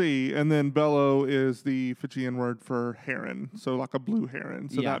we'll see. And then Bello is the Fijian word for heron, so like a blue heron,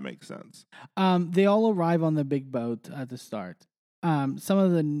 so that makes sense. They all arrive on the big boat at the start. Some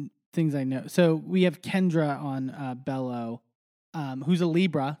of the things I know. So we have Kendra on Bello, who's a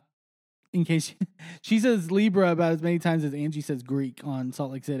Libra. In case she says Libra about as many times as Angie says Greek on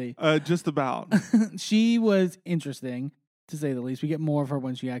Salt Lake City. Just about. She was interesting, to say the least. We get more of her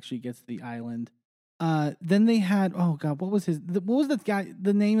when she actually gets to the island. Then they had, oh God, what was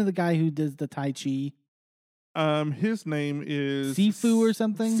the name of the guy who does the Tai Chi? His name is Sifu or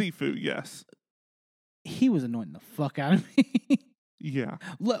something? Sifu, yes. He was annoying the fuck out of me. Yeah.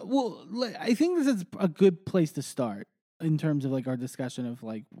 Well, I think this is a good place to start in terms of like our discussion of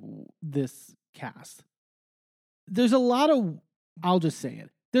like this cast. There's a lot of, I'll just say it.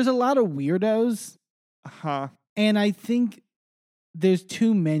 There's a lot of weirdos. And I think there's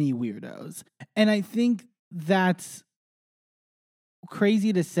too many weirdos. And I think that's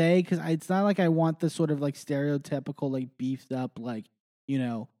crazy to say, because it's not like I want the sort of like stereotypical, like beefed up, like, you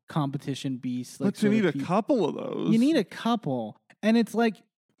know, competition beast. Like, but you need a couple of those. You need a couple. And it's like,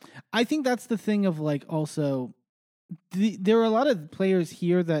 I think that's the thing of like also, there are a lot of players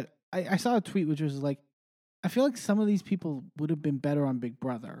here that I saw a tweet which was like, I feel like some of these people would have been better on Big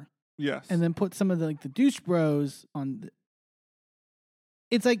Brother. Yes. And then put some of the like the douche bros on.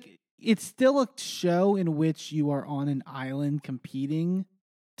 It's like, it's still a show in which you are on an island competing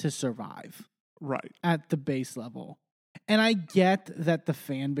to survive. Right. At the base level. And I get that the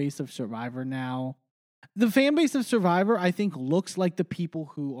fan base of Survivor now, the fan base of Survivor, I think, looks like the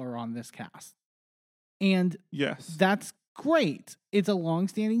people who are on this cast. And yes, that's great. It's a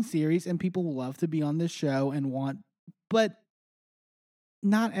long-standing series and people love to be on this show and want, but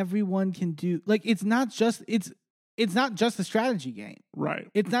not everyone can do, like, it's not just a strategy game. Right.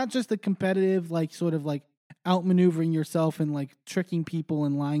 It's not just a competitive, like, sort of like outmaneuvering yourself and like tricking people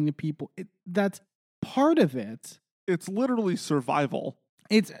and lying to people. That's part of it. It's literally survival.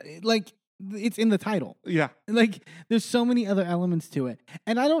 It's like, it's in the title. Yeah. Like, there's so many other elements to it.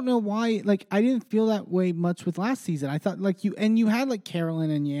 And I don't know why, like, I didn't feel that way much with last season. I thought, like, you had, like, Carolyn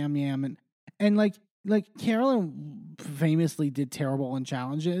and Yam Yam, and like Carolyn famously did terrible in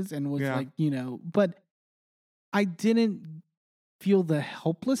challenges and was like, you know, but I didn't feel the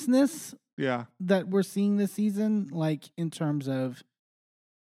helplessness that we're seeing this season, like, in terms of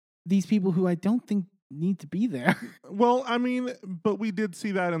these people who I don't think need to be there. Well, I mean, but we did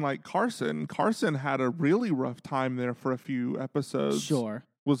see that in, like, Carson. Carson had a really rough time there for a few episodes. Sure.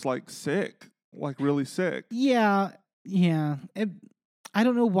 Was, like, sick. Like, really sick. Yeah. I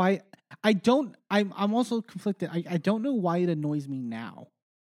don't know why. I'm also conflicted. I don't know why it annoys me now.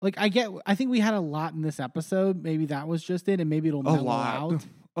 Like, I think we had a lot in this episode. Maybe that was just it, and maybe it'll mellow out.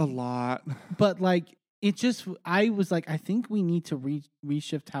 A lot. But, like, it just, I was like, I think we need to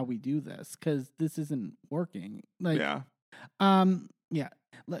reshift how we do this, because this isn't working. Like, yeah. Yeah.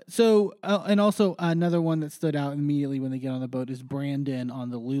 So, and also another one that stood out immediately when they get on the boat is Brandon on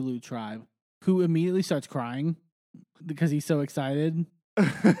the Lulu tribe, who immediately starts crying because he's so excited.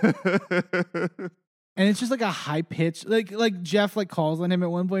 And it's just like a high pitch, like Jeff like calls on him at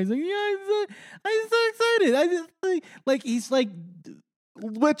one point. He's like, "Yeah, I'm so excited." I just like he's like,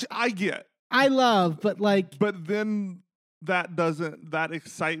 which I get. I love, but then that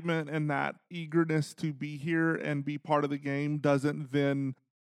excitement and that eagerness to be here and be part of the game doesn't then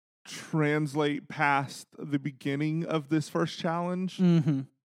translate past the beginning of this first challenge. Mm-hmm.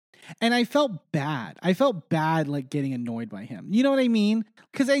 And I felt bad. Like getting annoyed by him. You know what I mean?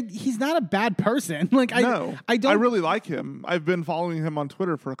 Because he's not a bad person. Like I don't. I really like him. I've been following him on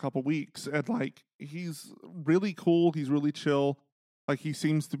Twitter for a couple weeks, and like he's really cool. He's really chill. Like, he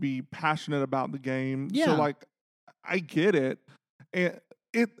seems to be passionate about the game. Yeah. So, like, I get it. And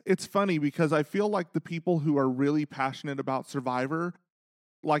it's funny because I feel like the people who are really passionate about Survivor,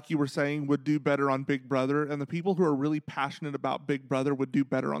 like you were saying, would do better on Big Brother. And the people who are really passionate about Big Brother would do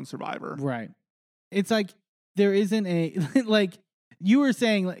better on Survivor. Right. It's like there isn't a, like, you were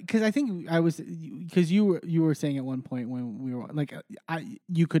saying, like, because I think because you were saying at one point when we were like,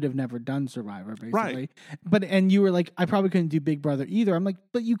 you could have never done Survivor, basically, right? And you were like, I probably couldn't do Big Brother either. I'm like,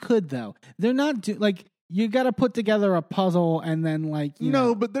 but you could though. They're not like you got to put together a puzzle and then like you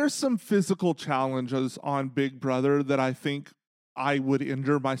know. But there's some physical challenges on Big Brother that I think I would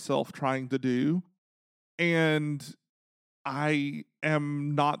injure myself trying to do, and I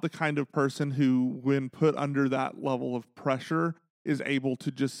am not the kind of person who, when put under that level of pressure, is able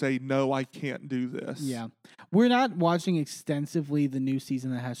to just say, no, I can't do this. Yeah. We're not watching extensively the new season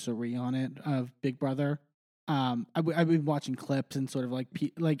that has Suri on it of Big Brother. I've been watching clips and sort of like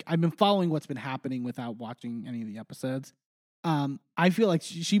I've been following what's been happening without watching any of the episodes. I feel like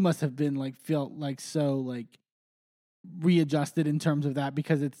she must have been like, felt like so like readjusted in terms of that,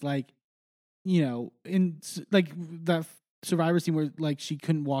 because it's like, you know, in like the Survivor scene where like she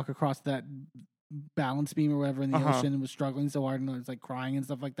couldn't walk across that balance beam or whatever in the ocean and was struggling so hard and was like crying and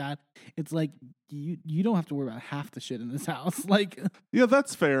stuff like that. It's like you don't have to worry about half the shit in this house. Like, yeah,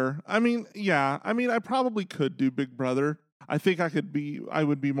 that's fair. I mean, I probably could do Big Brother. I think I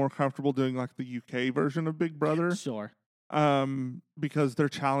would be more comfortable doing like the UK version of Big Brother. Sure. Because their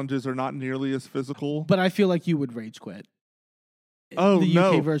challenges are not nearly as physical. But I feel like you would rage quit. Oh, the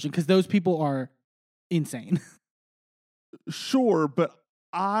UK version, because those people are insane. Sure, but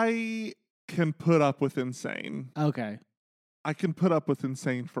I can put up with insane. Okay. I can put up with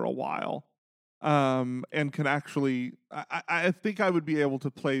insane for a while. And can actually, I think I would be able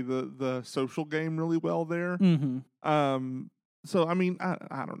to play the social game really well there. Mm-hmm. So, I mean,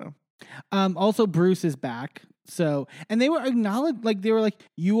 I don't know. Also, Bruce is back. So, and they were acknowledged, like, they were like,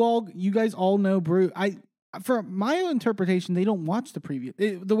 you guys all know Bruce. For my interpretation, they don't watch the preview.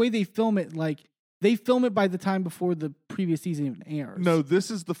 The way they film it, like, they film it by the time before the previous season even airs. No, this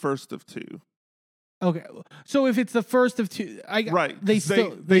is the first of two. Okay, so if it's the first of two, right? They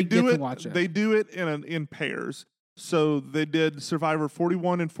do get it. To watch it. They do it in pairs. So they did Survivor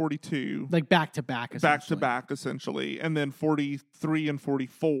 41 and 42, like back to back, essentially, and then 43 and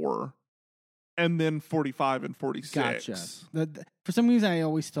 44, and then 45 and 46. Gotcha. For some reason, I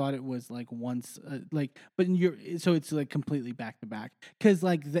always thought it was like once, but so it's like completely back to back, because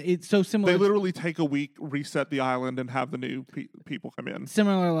like it's so similar. They literally take a week, reset the island, and have the new people come in.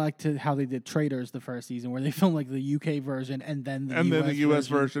 Similar, like to how they did Traitors the first season, where they filmed like the UK version and then the US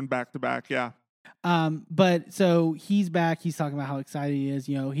version back to back. Yeah. But so he's back. He's talking about how excited he is.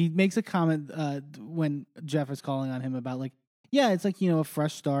 He makes a comment when Jeff is calling on him about like, yeah, it's like a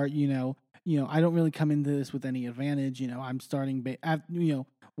fresh start. I don't really come into this with any advantage. I'm starting.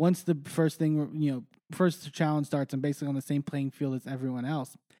 Once the first thing, first challenge starts, I'm basically on the same playing field as everyone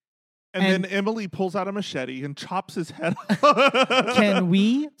else. And then Emily pulls out a machete and chops his head off. Can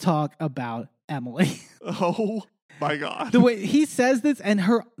we talk about Emily? Oh my God. The way he says this and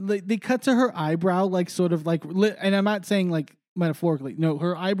they cut to her eyebrow, like sort of like, and I'm not saying like metaphorically. No,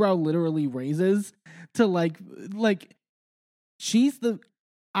 her eyebrow literally raises to like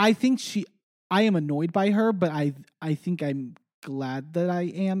I am annoyed by her, but I think I'm glad that I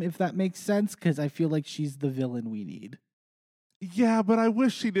am, if that makes sense, because I feel like she's the villain we need. Yeah, but I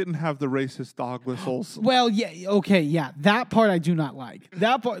wish she didn't have the racist dog whistles. Well, yeah, okay, yeah. That part I do not like.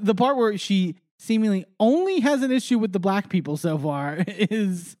 That part, the part where she seemingly only has an issue with the black people so far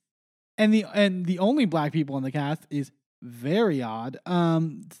is, and the only black people in the cast is very odd.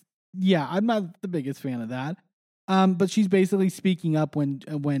 Yeah, I'm not the biggest fan of that. But she's basically speaking up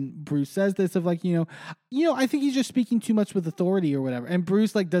when Bruce says this of like, I think he's just speaking too much with authority or whatever. And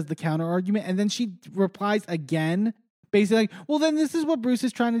Bruce like does the counter argument, and then she replies again. Basically, like, well, then this is what Bruce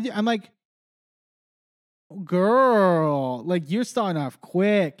is trying to do. I'm like, girl, like you're starting off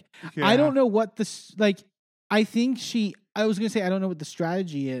quick. Yeah. I don't know what I think I was going to say, I don't know what the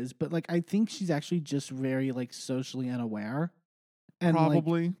strategy is, but like, I think she's actually just very like socially unaware. And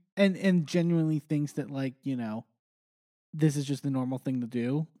probably. Like, and genuinely thinks that like, this is just the normal thing to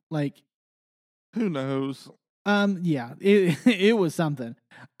do. Like, who knows? Yeah, it was something.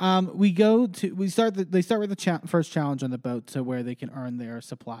 They start with the first challenge on the boat to where they can earn their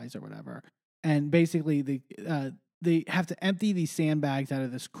supplies or whatever. And basically they have to empty these sandbags out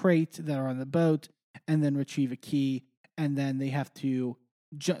of this crate that are on the boat and then retrieve a key. And then they have to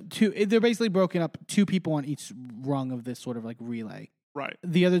they're basically broken up, 2 people on each rung of this sort of like relay. Right.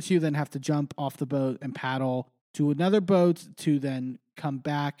 The other 2 then have to jump off the boat and paddle to another boat to then come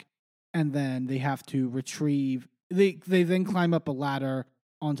back. And then they have to retrieve. They then climb up a ladder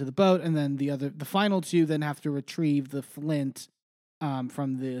onto the boat, and then the final 2 then have to retrieve the flint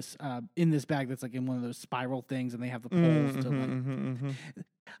from this in this bag that's like in one of those spiral things, and they have the poles to like.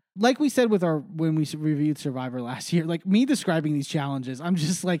 Like we said when we reviewed Survivor last year, like me describing these challenges, I'm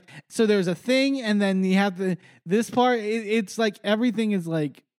just like, so there's a thing, and then you have this part. It's like everything is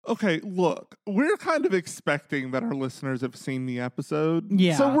like. Okay, look, we're kind of expecting that our listeners have seen the episode.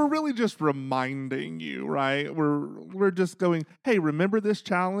 Yeah. So we're really just reminding you, right? We're just going, hey, remember this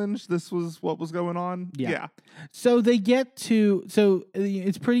challenge? This was what was going on? Yeah. So they get to,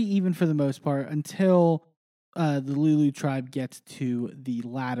 it's pretty even for the most part until the Lulu tribe gets to the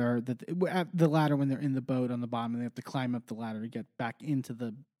ladder, the ladder when they're in the boat on the bottom, and they have to climb up the ladder to get back into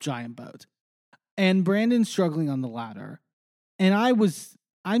the giant boat. And Brandon's struggling on the ladder. And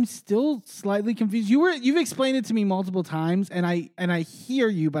I'm still slightly confused. You've explained it to me multiple times, and I hear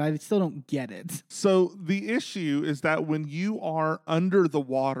you, but I still don't get it. So the issue is that when you are under the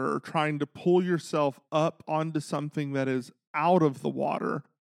water trying to pull yourself up onto something that is out of the water,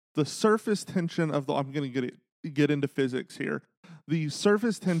 the surface tension of I'm going to get into physics here. The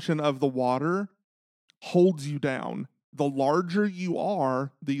surface tension of the water holds you down. The larger you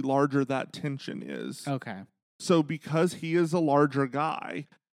are, the larger that tension is. Okay. So because he is a larger guy,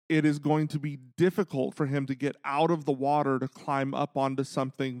 it is going to be difficult for him to get out of the water to climb up onto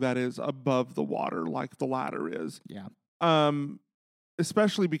something that is above the water, like the ladder is. Yeah.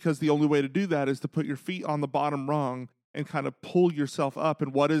 Especially because the only way to do that is to put your feet on the bottom rung and kind of pull yourself up.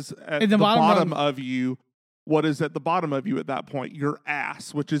 And what is at the bottom of you? What is at the bottom of you at that point? Your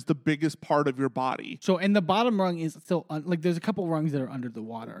ass, which is the biggest part of your body. So, and the bottom rung is still, there's a couple rungs that are under the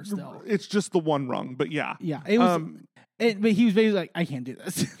water still. It's just the one rung, but yeah. Yeah. It was, but he was basically like, I can't do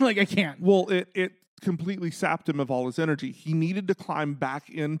this. Like, I can't. Well, it completely sapped him of all his energy. He needed to climb back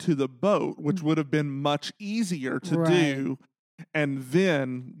into the boat, which would have been much easier to do, and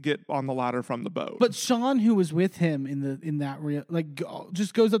then get on the ladder from the boat. But Sean, who was with him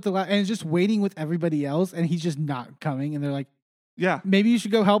just goes up the ladder and is just waiting with everybody else, and he's just not coming. And they're like, "Yeah, maybe you should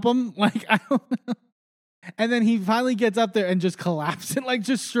go help him." Like, I don't know. And then he finally gets up there and just collapses, like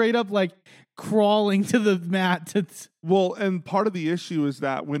just straight up like crawling to the mat. Well, and part of the issue is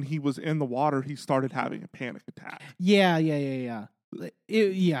that when he was in the water, he started having a panic attack. Yeah.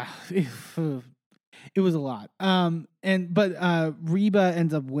 It was a lot. But Reba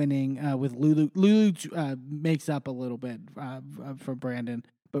ends up winning with Lulu. Lulu makes up a little bit for Brandon,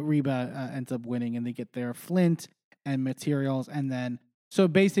 but Reba ends up winning, and they get their flint and materials. And then, so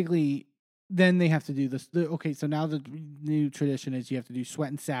basically, then they have to do this. Okay, so now the new tradition is you have to do Sweat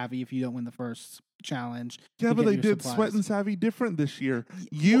and Savvy if you don't win the first challenge. Yeah, but they did Sweat and Savvy different this year.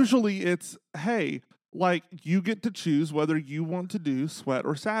 Usually it's, hey, like you get to choose whether you want to do Sweat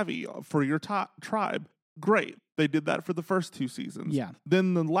or Savvy for your tribe. Great. They did that for the first 2 seasons. Yeah.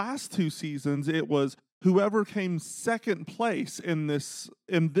 Then the last 2 seasons, it was whoever came second place in this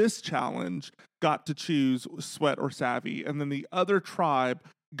challenge got to choose Sweat or Savvy, and then the other tribe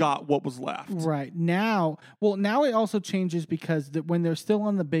got what was left. Right. Now it also changes because when they're still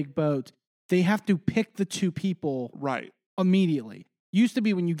on the big boat, they have to pick the 2 people Right. immediately. Used to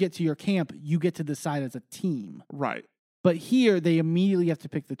be when you get to your camp, you get to decide as a team. Right. But here, they immediately have to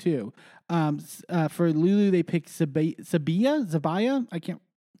pick the 2. For Lulu, they picked Zabaya. I can't.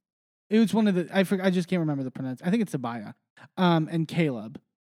 It was one of the. I just can't remember the pronunciation. I think it's Zabaya. And Caleb.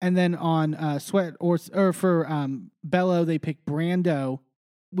 And then on Sweat or for Bello, they picked Brando,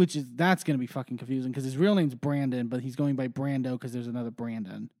 that's going to be fucking confusing because his real name's Brandon, but he's going by Brando because there's another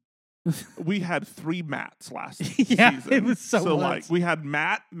Brandon. We had 3 Matts last yeah, season. It was so much. Like we had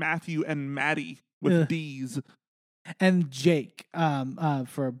Matt, Matthew, and Maddie with D's. And Jake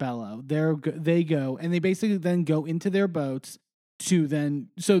for Bello. They go, and they basically then go into their boats to then,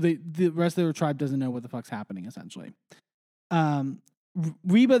 so the rest of their tribe doesn't know what the fuck's happening, essentially.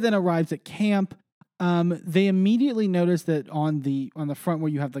 Reba then arrives at camp. They immediately notice that on the front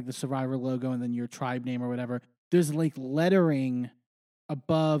where you have like the Survivor logo and then your tribe name or whatever, there's like lettering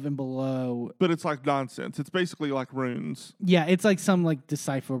above and below. But it's like nonsense. It's basically like runes. Yeah, it's like some like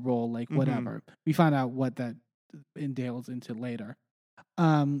decipherable, like whatever. Mm-hmm. We find out what that entails into later.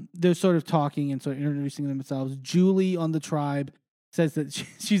 They're sort of talking and sort of introducing themselves. Julie on the tribe says that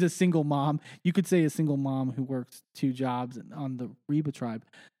she's a single mom. You could say a single mom who works 2 jobs on the Reba tribe.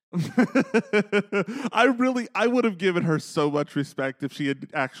 I would have given her so much respect if she had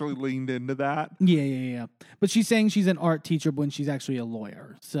actually leaned into that. Yeah. But she's saying she's an art teacher when she's actually a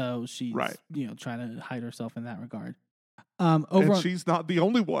lawyer. So she's trying to hide herself in that regard. And she's not the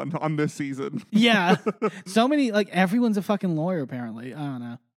only one on this season. Yeah. So many, like everyone's a fucking lawyer apparently. I don't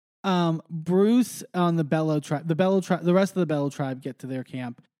know. Bruce on the Bello tribe, the rest of the Bello tribe get to their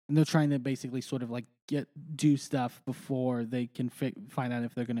camp and they're trying to basically sort of like do stuff before they can find out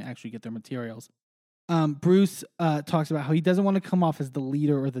if they're going to actually get their materials. Bruce talks about how he doesn't want to come off as the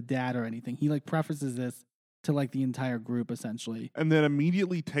leader or the dad or anything. He like prefaces this to like the entire group essentially, and then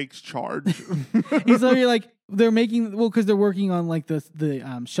immediately takes charge. He's literally like because they're working on like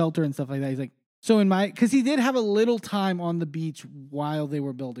the shelter and stuff like that. He's like, so because he did have a little time on the beach while they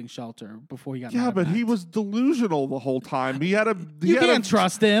were building shelter before he got yeah, but he was delusional the whole time. You can't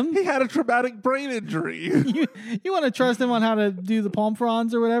trust him. He had a traumatic brain injury. you want to trust him on how to do the palm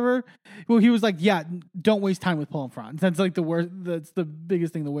fronds or whatever? Well, he was like, yeah, don't waste time with palm fronds. That's like the worst. That's the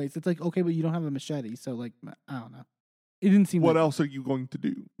biggest thing to waste. It's like, okay, but you don't have a machete, so like, I don't know. It didn't seem. What else are you going to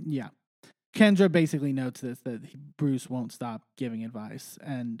do? Yeah. Kendra basically notes that Bruce won't stop giving advice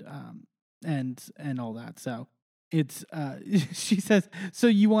and all that. So it's she says, so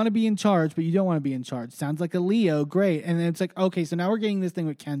you want to be in charge, but you don't want to be in charge. Sounds like a Leo, great. And then it's like, okay, so now we're getting this thing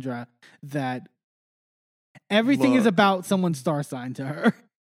with Kendra that everything is about someone's star sign to her.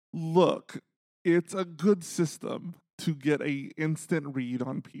 Look, it's a good system to get a instant read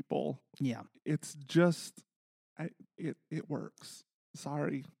on people. Yeah. It's just it works.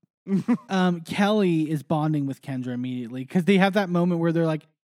 Sorry. Kelly is bonding with Kendra immediately because they have that moment where they're like,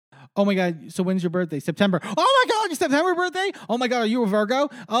 oh my God, so when's your birthday? September. Oh my God, your September birthday? Oh my God, are you a Virgo?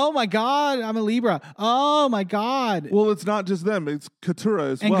 Oh my God, I'm a Libra. Oh my God. Well, it's not just them, it's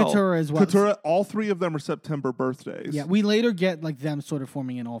Katura as well. And Katura as well. Katura, all 3 of them are September birthdays. Yeah, we later get like them sort of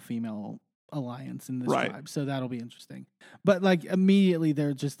forming an all-female alliance in this tribe, so that'll be interesting. But like immediately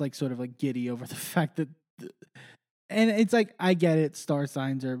they're just like sort of like giddy over the fact that and it's like, I get it, star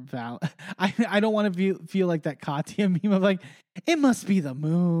signs are valid. I don't want to feel like that Katya meme of like, it must be the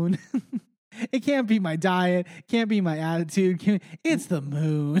moon. It can't be my diet. Can't be my attitude. It's the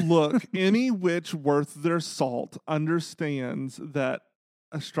moon. Look, any witch worth their salt understands that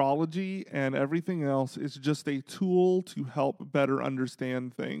astrology and everything else is just a tool to help better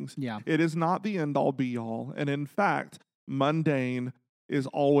understand things. Yeah. It is not the end all be all. And in fact, mundane is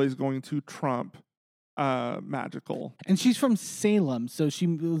always going to trump magical. And she's from Salem, so she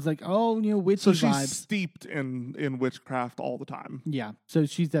was like, oh, witchy vibes. So she's steeped in witchcraft all the time. Yeah. So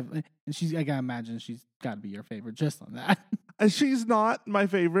she's definitely, and I gotta imagine she's got to be your favorite just on that. She's not my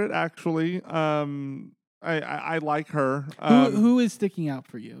favorite, actually. I like her. Who is sticking out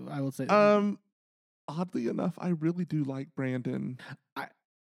for you? I will say. Oddly enough, I really do like Brandon.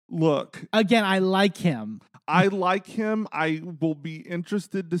 Look, again, I like him. I will be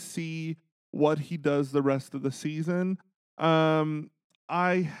interested to see what he does the rest of the season.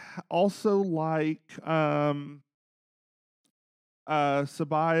 I also like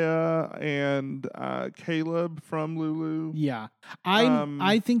Sabaya and Caleb from Lulu. Yeah.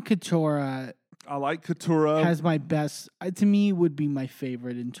 I think Katora I like Katura. has my best, to me, would be my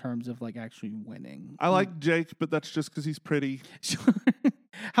favorite in terms of like actually winning. I like Jake, but that's just because he's pretty.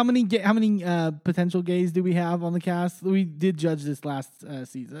 How many potential gays do we have on the cast? We did judge this last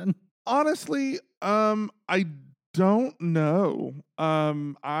season. Honestly, I don't know.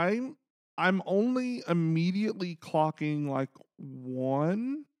 I'm only immediately clocking like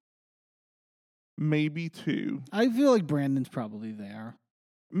 1, maybe 2. I feel like Brandon's probably there.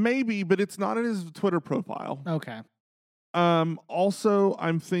 Maybe, but it's not in his Twitter profile. Okay. Also,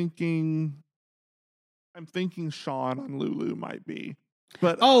 I'm thinking Sean on Lulu might be.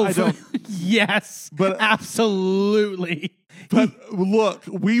 But I don't. Yes, but absolutely. But look,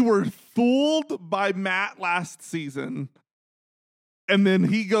 we were fooled by Matt last season. And then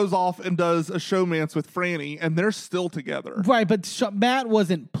he goes off and does a showmance with Franny, and they're still together. Right, but Matt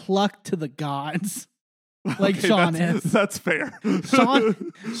wasn't plucked to the gods like okay, Sean is. That's fair.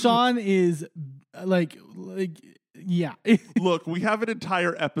 Sean is like yeah. Look, we have an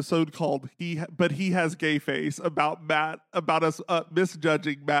entire episode called but he has gay face about Matt, about us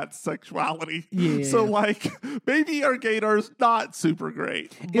misjudging Matt's sexuality. Yeah. So like maybe our gaydar's not super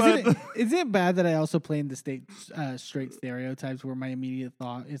great. Is it bad that I also play in the straight stereotypes where my immediate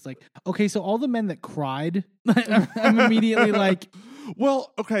thought is like, okay, so all the men that cried, I'm immediately like,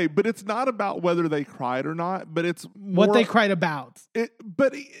 well, okay, but it's not about whether they cried or not, but it's more, what they cried about.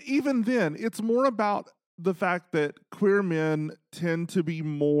 But even then, it's more about the fact that queer men tend to be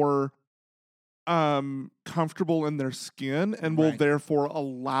more comfortable in their skin and will therefore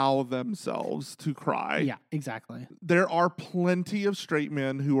allow themselves to cry. Yeah, exactly. There are plenty of straight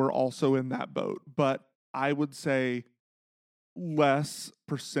men who are also in that boat, but I would say less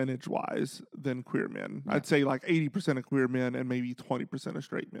percentage-wise than queer men. Yeah. I'd say like 80% of queer men and maybe 20% of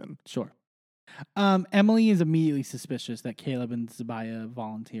straight men. Sure. Emily is immediately suspicious that Caleb and Zabaya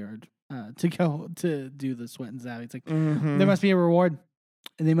volunteered to go to do the sweat and Zav. It's like, there must be a reward.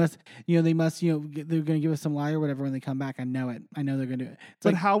 And they're going to give us some lie or whatever when they come back. I know it. I know they're going to do it.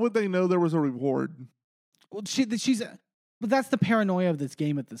 But how would they know there was a reward? Well, but that's the paranoia of this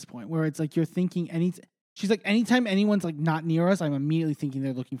game at this point, where it's like you're thinking she's like, anytime anyone's like not near us, I'm immediately thinking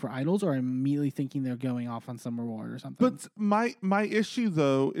they're looking for idols, or I'm immediately thinking they're going off on some reward or something. But my issue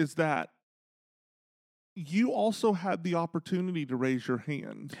though is that you also had the opportunity to raise your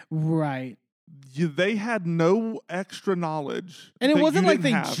hand. Right. They had no extra knowledge. And it wasn't like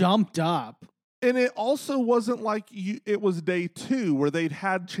they jumped up. And it also wasn't like it was day 2 where they'd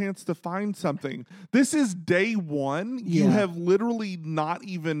had chance to find something. This is day 1. Yeah. You have literally not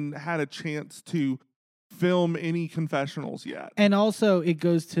even had a chance to film any confessionals yet. And also it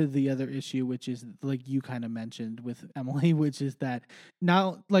goes to the other issue, which is like you kind of mentioned with Emily, which is that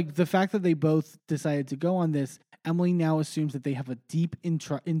now like the fact that they both decided to go on this, Emily now assumes that they have a deep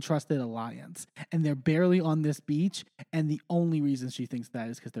entrusted alliance and they're barely on this beach. And the only reason she thinks that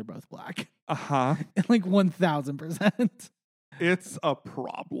is because they're both black. Like 1000%. It's a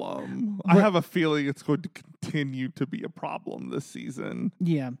problem. I have a feeling it's going to continue to be a problem this season.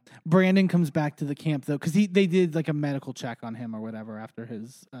 Yeah. Brandon comes back to the camp, though, because they did like a medical check on him or whatever after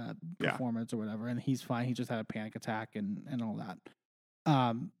his performance or whatever, and he's fine. He just had a panic attack and all that.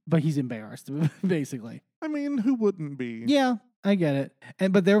 But he's embarrassed, basically. I mean, who wouldn't be? Yeah, I get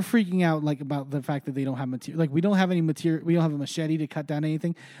it. But they're freaking out like about the fact that they don't have material. Like, we don't have any material. We don't have a machete to cut down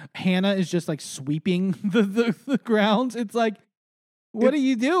anything. Hannah is just like sweeping the grounds. It's like, what are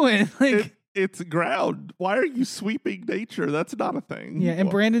you doing? Like, it's ground. Why are you sweeping nature? That's not a thing. Yeah, and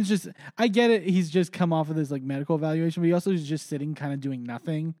Brandon's just, I get it. He's just come off of this like medical evaluation, but he also is just sitting kind of doing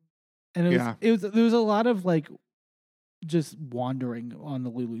nothing. And there was a lot of like just wandering on the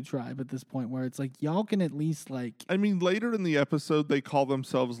Lulu tribe at this point where it's like, y'all can at least like. I mean, later in the episode, they call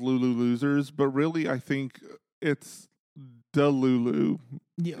themselves Lulu losers, but really I think it's Delulu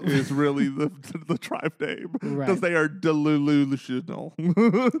is really the tribe name because they are delusional.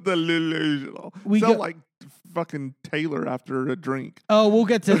 Delusional. Sound like fucking Taylor after a drink. Oh, we'll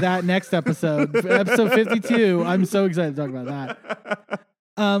get to that next episode, episode 52. I'm so excited to talk about that.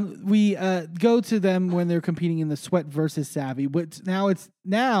 We go to them when they're competing in the Sweat versus Savvy. But now it's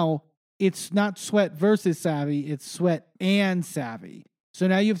not Sweat versus Savvy; it's Sweat and Savvy. So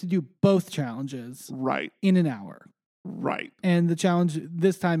now you have to do both challenges in an hour. Right. And the challenge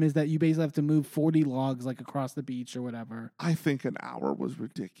this time is that you basically have to move 40 logs like across the beach or whatever. I think an hour was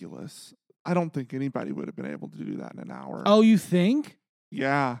ridiculous. I don't think anybody would have been able to do that in an hour. Oh, you think?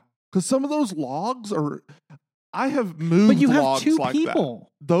 Yeah. Because some of those logs are, I have moved But you have logs two like people.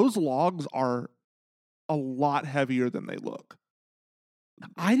 that. Those logs are a lot heavier than they look.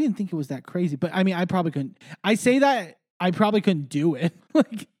 I didn't think it was that crazy, but I mean, I probably couldn't. I say that I probably couldn't do it.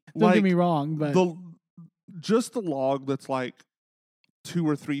 Don't get me wrong, but just the log that's like 2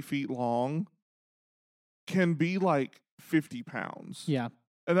 or 3 feet long can be like 50 pounds. yeah,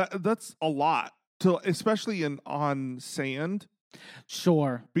 And that's a lot, especially on sand.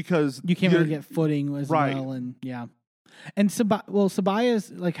 sure. Because You can't really get footing as right. well, and yeah. And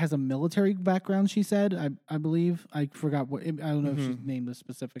Sabaya's like has a military background. She said, I believe. I forgot what. I don't know if she named the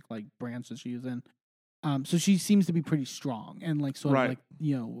specific like branch that she was in. So she seems to be pretty strong and like sort of like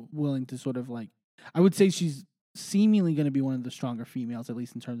willing to sort of like. I would say she's seemingly going to be one of the stronger females, at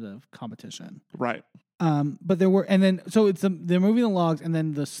least in terms of competition. Right. But there were, and then so they're moving the logs, and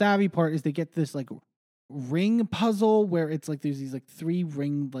then the savvy part is they get this like ring puzzle where it's like there's these like 3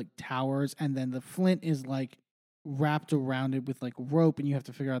 ring like towers, and then the flint is like wrapped around it with like rope, and you have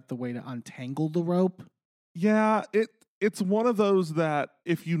to figure out the way to untangle the rope. Yeah, it's one of those that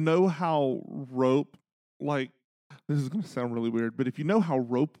if you know how rope, like, this is going to sound really weird, but if you know how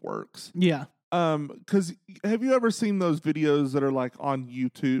rope works, Yeah. Because have you ever seen those videos that are like on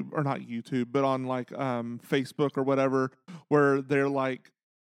YouTube, or not YouTube, but on like Facebook or whatever, where they're like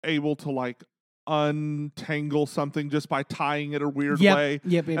able to like untangle something just by tying it a weird way?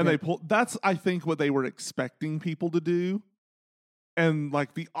 Yep. And they pull. That's, I think, what they were expecting people to do. And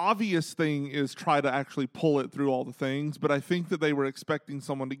like the obvious thing is try to actually pull it through all the things, but I think that they were expecting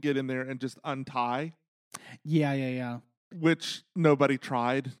someone to get in there and just untie. Yeah. Which nobody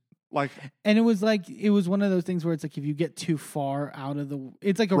tried. Like, and it was one of those things where it's like if you get too far out of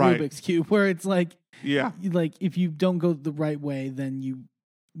it's like a right. Rubik's Cube where it's like, yeah, like if you don't go the right way, then you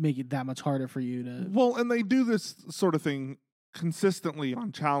make it that much harder for you to. Well, and they do this sort of thing consistently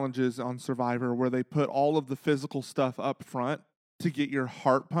on challenges on Survivor, where they put all of the physical stuff up front to get your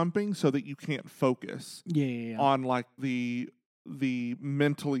heart pumping so that you can't focus on like the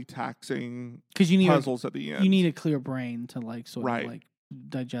mentally taxing puzzles at the end. You need a clear brain to like sort of like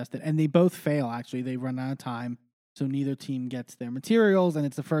digest it. And they both fail, actually. They run out of time, so neither team gets their materials, and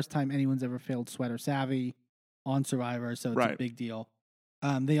it's the first time anyone's ever failed Sweat or Savvy on Survivor, so it's a big deal.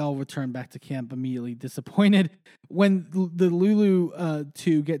 They all return back to camp immediately disappointed. When the Lulu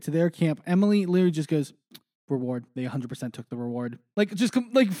two get to their camp, Emily literally just goes, reward. They 100% took the reward. Like, just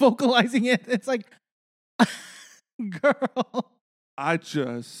like vocalizing it. It's like, girl. I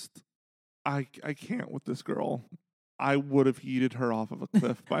can't with this girl. I would have yeeted her off of a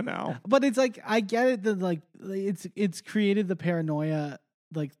cliff by now. But it's like, I get it that like it's created the paranoia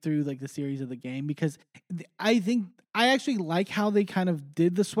like through like the series of the game, because I think I actually like how they kind of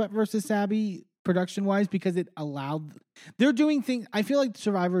did the Sweat versus Savvy production wise, because it allowed, they're doing things. I feel like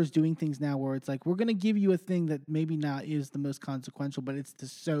Survivor is doing things now where it's like, we're going to give you a thing that maybe not is the most consequential, but it's to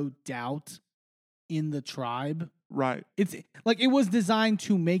sow doubt in the tribe. Right. It's like, it was designed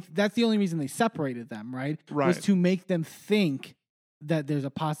to make, that's the only reason they separated them, right? Was to make them think that there's a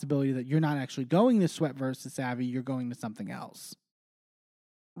possibility that you're not actually going to Sweat versus Savvy, you're going to something else.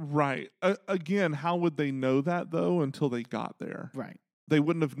 Right. Again, how would they know that though until they got there? Right. They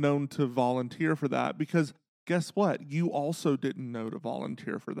wouldn't have known to volunteer for that, because guess what? You also didn't know to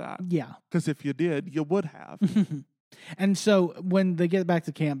volunteer for that. Yeah. Because if you did, you would have. And so when they get back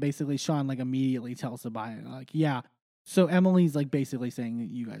to camp, basically Sean like immediately tells Sabaya, like, yeah. So Emily's like basically saying that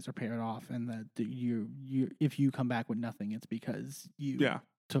you guys are paired off, and that you if you come back with nothing, it's because you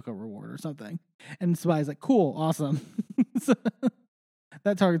took a reward or something. And Sabaya's like, cool, awesome. So,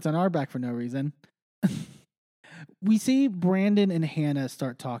 that target's on our back for no reason. We see Brandon and Hannah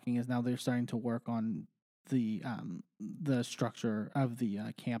start talking as now they're starting to work on the structure of the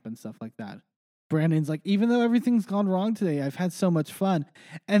camp and stuff like that. Brandon's like, even though everything's gone wrong today, I've had so much fun.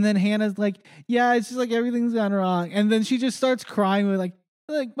 And then Hannah's like, yeah, it's just like everything's gone wrong. And then she just starts crying with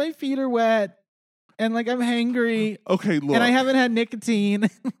like my feet are wet and like I'm hangry. Okay, look. And I haven't had nicotine.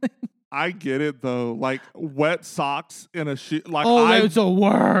 I get it though. Like wet socks in a shoe. Like, it's the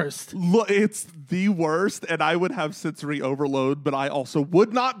worst. Look, it's the worst, and I would have sensory overload, but I also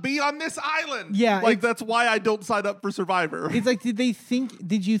would not be on this island. Yeah, like that's why I don't sign up for Survivor. It's like,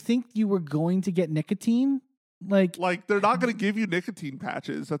 did you think you were going to get nicotine? Like they're not going to give you nicotine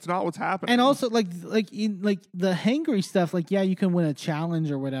patches. That's not what's happening. And also like in like the hangry stuff, like, yeah, you can win a challenge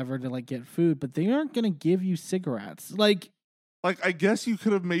or whatever to like get food, but they aren't going to give you cigarettes. Like, I guess you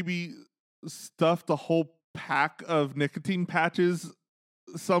could have maybe stuffed a whole pack of nicotine patches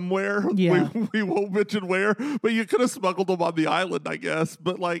somewhere. Yeah. We won't mention where, but you could have smuggled them on the island, I guess.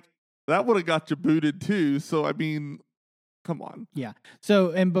 But like that would have got you booted too. So I mean, come on. Yeah.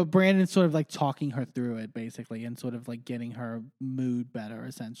 But Brandon's sort of like talking her through it basically and sort of like getting her mood better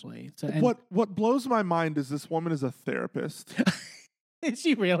essentially. So What blows my mind is this woman is a therapist. Is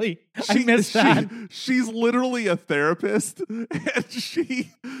she really? I missed that. She's literally a therapist, and she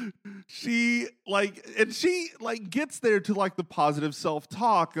gets there to like the positive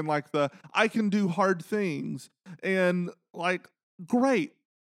self-talk and like the I can do hard things and like great.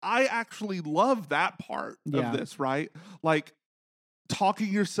 I actually love that part of this, right? Like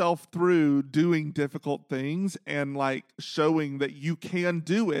talking yourself through doing difficult things and like showing that you can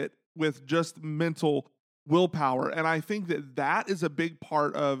do it with just mental willpower. And I think that is a big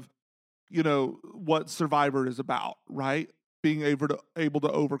part of, what Survivor is about, right? Being able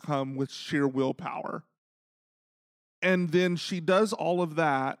to overcome with sheer willpower. And then she does all of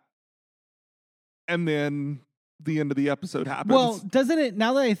that, and then the end of the episode happens. Well, doesn't it,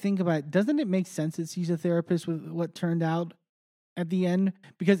 now that I think about it, doesn't it make sense that she's a therapist with what turned out at the end?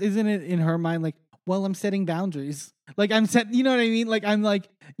 Because isn't it in her mind like, well, I'm setting boundaries. Like you know what I mean? Like I'm like,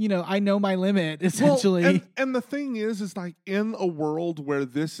 I know my limit essentially. Well, and the thing is like in a world where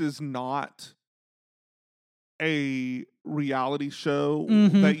this is not a reality show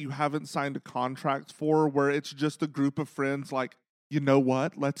that you haven't signed a contract for, where it's just a group of friends like, you know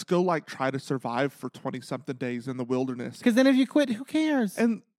what? Let's go like try to survive for 20 something days in the wilderness. Because then if you quit, who cares?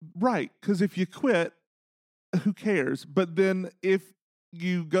 And right. Because if you quit, who cares? But then if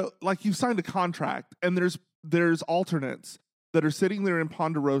you go, like you signed a contract and there's alternates that are sitting there in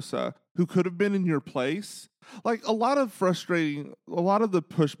Ponderosa who could have been in your place. Like a lot of the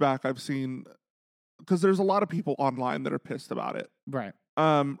pushback I've seen, because there's a lot of people online that are pissed about it. Right.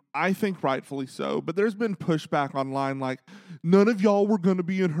 I think rightfully so, but there's been pushback online like, none of y'all were going to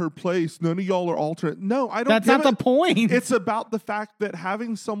be in her place. None of y'all are alternate. No, I don't. That's not the point. It's about the fact that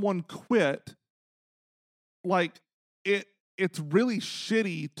having someone quit, like it's really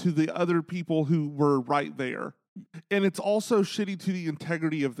shitty to the other people who were right there. And it's also shitty to the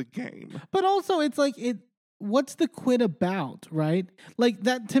integrity of the game. But also it's like what's the quit about, right? Like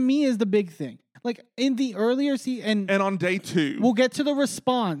that to me is the big thing. Like in the earlier season, and on day 2, we'll get to the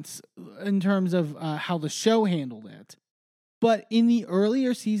response in terms of how the show handled it. But in the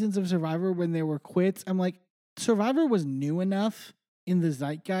earlier seasons of Survivor, when there were quits, I'm like, Survivor was new enough in the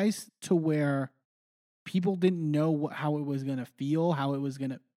zeitgeist to where people didn't know how it was going to feel, how it was going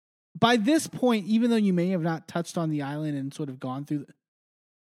to. By this point, even though you may have not touched on the island and sort of gone through,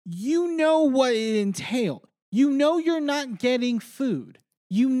 you know what it entailed. You know you're not getting food.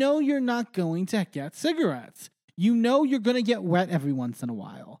 You know you're not going to get cigarettes. You know you're going to get wet every once in a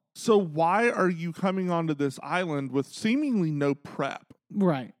while. So why are you coming onto this island with seemingly no prep?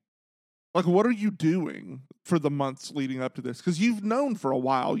 Right. Like, what are you doing for the months leading up to this? Because you've known for a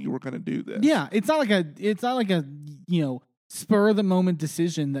while you were going to do this. Yeah, it's not like a spur of the moment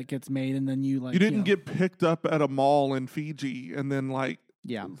decision that gets made and then you didn't get picked up at a mall in Fiji and then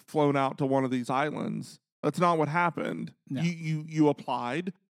flown out to one of these islands. That's not what happened. No. You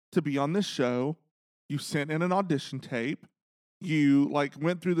applied to be on this show. You sent in an audition tape. You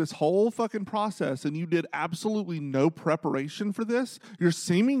went through this whole fucking process and you did absolutely no preparation for this. You're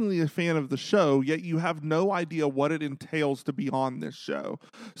seemingly a fan of the show, yet you have no idea what it entails to be on this show.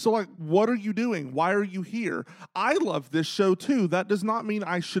 So what are you doing? Why are you here? I love this show too. That does not mean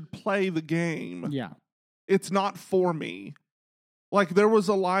I should play the game. Yeah. It's not for me. There was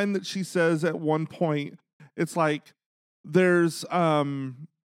a line that she says at one point. It's like there's bugs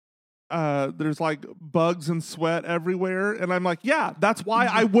and sweat everywhere. And I'm like, yeah, that's why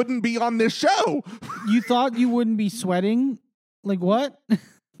I wouldn't be on this show. You thought you wouldn't be sweating? Like what?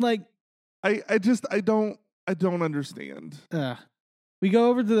 I don't understand. We go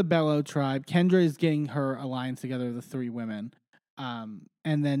over to the Bellow tribe. Kendra is getting her alliance together of the 3 women. And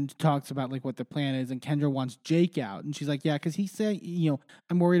then talks about what the plan is. And Kendra wants Jake out. And she's like, yeah, because he said,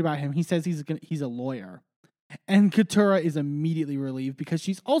 I'm worried about him. He says he's a lawyer. And Keturah is immediately relieved because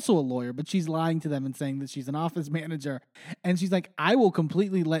she's also a lawyer, but she's lying to them and saying that she's an office manager. And she's like, I will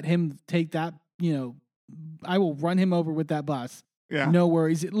completely let him take that, I will run him over with that bus. Yeah. No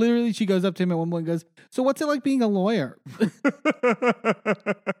worries. Literally, she goes up to him at one point and goes, so what's it like being a lawyer?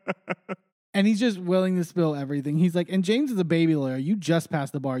 And he's just willing to spill everything. He's like, and James is a baby lawyer. You just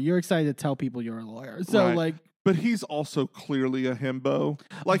passed the bar. You're excited to tell people you're a lawyer. So right. But he's also clearly a himbo.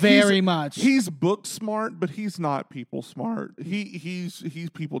 Very much. He's book smart, but he's not people smart. He's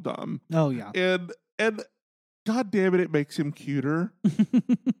people dumb. Oh yeah. And God damn it makes him cuter.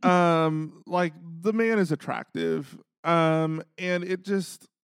 The man is attractive. And it just,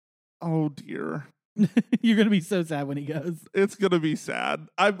 oh dear. You're gonna be so sad when he goes. It's gonna be sad.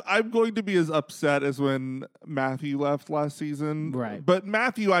 I'm going to be as upset as when Matthew left last season. Right. But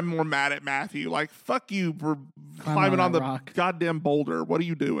Matthew, I'm more mad at Matthew. Like, fuck you for climbing on the rock. goddamn boulder. What are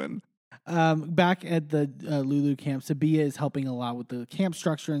you doing? Back at the Lulu camp, Sabia is helping a lot with the camp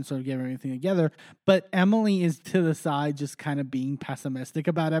structure and sort of getting everything together. But Emily is to the side, just kind of being pessimistic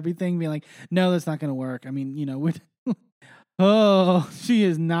about everything, being like, "No, that's not going to work." I mean, we're oh, she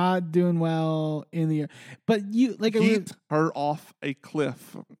is not doing well in the. But you Heat her off a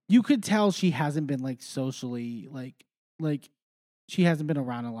cliff. You could tell she hasn't been like socially like she hasn't been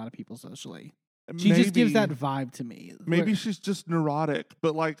around a lot of people socially. She just gives that vibe to me. Maybe she's just neurotic,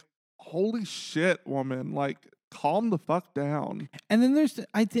 but like, holy shit, woman, like, calm the fuck down. And then there's,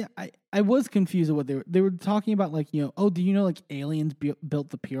 I was confused at what they were talking about, like, oh, do you know, like, aliens built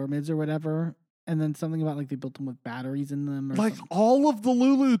the pyramids or whatever? And then something about, like, they built them with batteries in them. Or like, something. all of the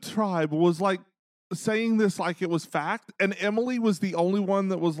Lulu tribe was, like, saying this like it was fact. And Emily was the only one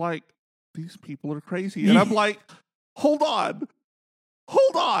that was like, these people are crazy. And I'm like, hold on.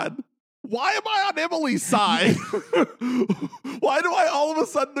 Why am I on Emily's side? Why do I all of a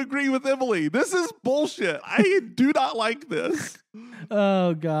sudden agree with Emily? This is bullshit. I do not like this.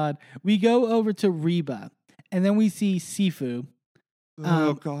 Oh, God. We go over to Reba, and then we see Sifu.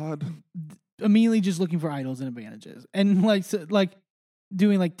 Oh, God. Immediately just looking for idols and advantages. And, like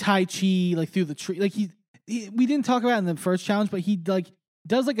doing, like, Tai Chi, like, through the tree. Like, he we didn't talk about it in the first challenge, but he, like,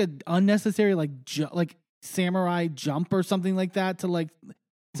 does, like, an unnecessary, like, samurai jump or something like that to, like...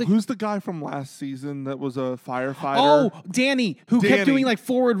 Like, who's the guy from last season that was a firefighter? Oh, Danny, who kept doing like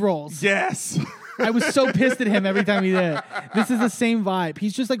forward rolls. Yes. I was so pissed at him every time he did it. This is the same vibe.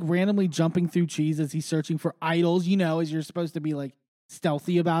 He's just like randomly jumping through cheese as he's searching for idols, as you're supposed to be like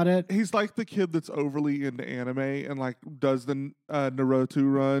stealthy about it. He's like the kid that's overly into anime and like does the Naruto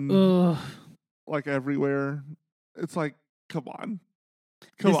run like everywhere. It's like, come on,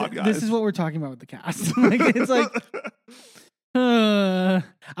 guys. This is what we're talking about with the cast. Like, it's like...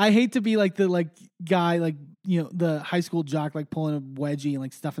 I hate to be like the guy, like, the high school jock, like pulling a wedgie and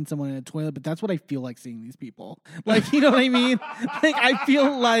like stuffing someone in a toilet, but that's what I feel like seeing these people. Like, you know what I mean? Like, I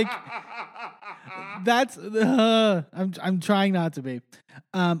feel like that's I'm trying not to be.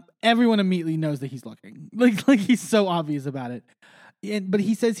 Everyone immediately knows that he's looking. Like he's so obvious about it. But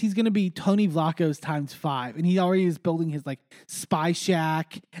he says he's going to be Tony Vlachos times 5, and he already is building his like spy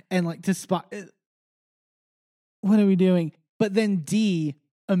shack and like to spy. What are we doing? But then D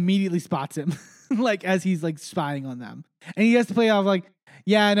immediately spots him, like, as he's, like, spying on them. And he has to play off, like,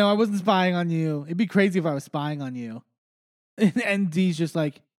 yeah, no, I wasn't spying on you. It'd be crazy if I was spying on you. And D's just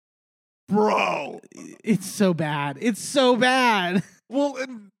like, bro, it's so bad. It's so bad. Well,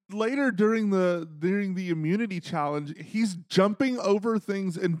 and later during the immunity challenge, he's jumping over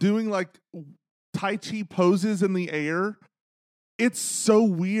things and doing, like, Tai Chi poses in the air. It's so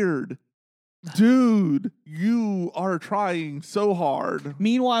weird. Dude, you are trying so hard.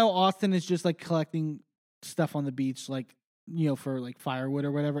 Meanwhile, Austin is just like collecting stuff on the beach, like, for like firewood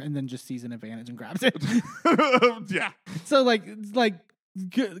or whatever, and then just sees an advantage and grabs it. Yeah. So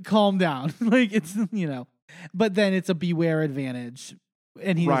calm down. Like, it's, but then it's a beware advantage,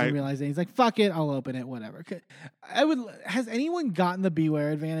 and he doesn't realize it. He's like, fuck it, I'll open it, whatever. Has anyone gotten the beware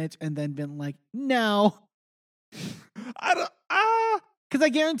advantage and then been like, no? Because I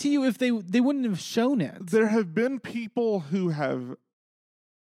guarantee you, if they wouldn't have shown it. There have been people who have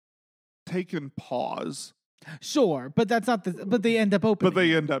taken pause. Sure, but that's not but they end up opening. But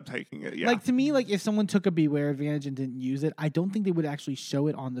they end up taking it, yeah. Like, to me, like, if someone took a beware advantage and didn't use it, I don't think they would actually show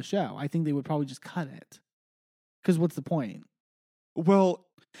it on the show. I think they would probably just cut it. Because what's the point? Well,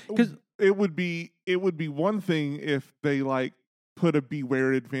 because it would be one thing if they, like, put a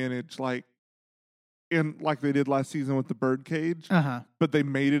beware advantage, like, in like they did last season with the birdcage, but they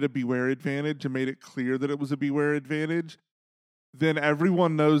made it a beware advantage and made it clear that it was a beware advantage. Then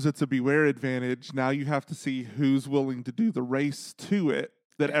everyone knows it's a beware advantage. Now you have to see who's willing to do the race to it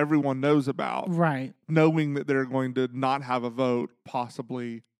that everyone knows about. Right. Knowing that they're going to not have a vote,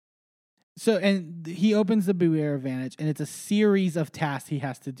 possibly. So, and he opens the beware advantage, and it's a series of tasks he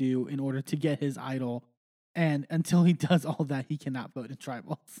has to do in order to get his idol. And until he does all that, he cannot vote in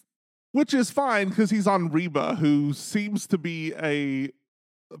tribals. Which is fine because he's on Reba, who seems to be a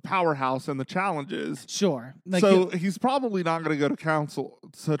powerhouse in the challenges. Sure. Like, so he's probably not going to go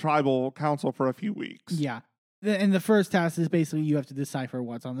to tribal council for a few weeks. Yeah. And the first task is basically you have to decipher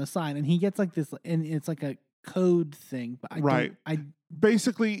what's on the sign. And he gets like this, and it's like a code thing, but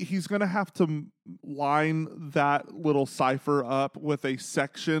basically he's going to have to line that little cipher up with a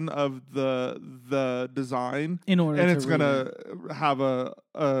section of the design in order, and to it's going to have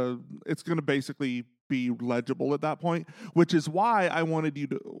it's going to basically be legible at that point, which is why I wanted you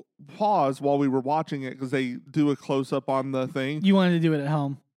to pause while we were watching it, because they do a close-up on the thing. You wanted to do it at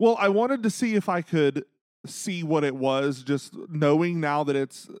home. Well, I wanted to see if I could see what it was, just knowing now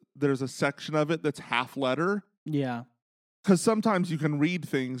that there's a section of it that's half letter. Yeah. Because sometimes you can read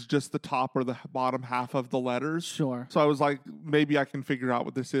things just the top or the bottom half of the letters. Sure. So I was like, maybe I can figure out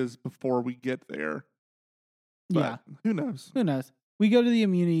what this is before we get there. But yeah. Who knows? Who knows? We go to the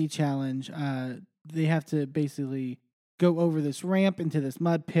immunity challenge. They have to basically go over this ramp into this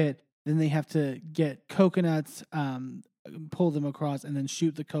mud pit. Then they have to get coconuts, pull them across, and then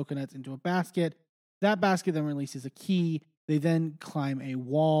shoot the coconuts into a basket. That basket then releases a key. They then climb a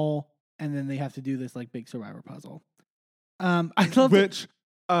wall, and then they have to do this like big survivor puzzle. I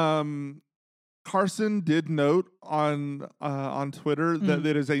love Carson did note on Twitter that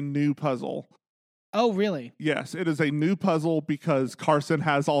it is a new puzzle. Oh, really? Yes, it is a new puzzle because Carson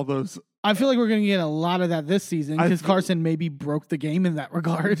has all those. I feel like we're going to get a lot of that this season because Carson maybe broke the game in that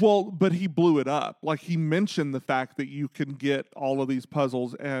regard. Well, but he blew it up. Like, he mentioned the fact that you can get all of these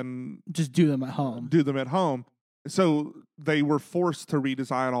puzzles and just do them at home. So they were forced to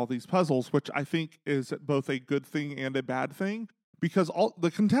redesign all these puzzles, which I think is both a good thing and a bad thing, because all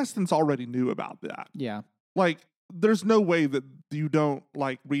the contestants already knew about that. Yeah. Like, there's no way that you don't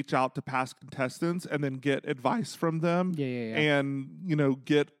like reach out to past contestants and then get advice from them. Yeah. And,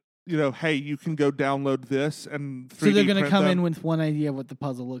 get, hey, you can go download this and 3D so they're going to come them. in with one idea of what the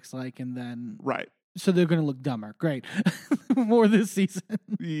puzzle looks like, and then right. So they're going to look dumber. Great. More this season.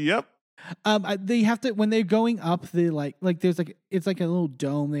 Yep. They have to, when they're going up the like there's like, it's like a little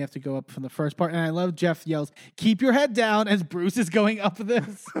dome they have to go up from the first part, and I love Jeff yells, "Keep your head down," as Bruce is going up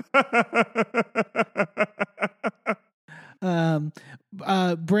this. At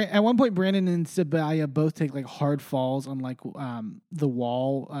one point, Brandon and Sabaya both take like hard falls on like the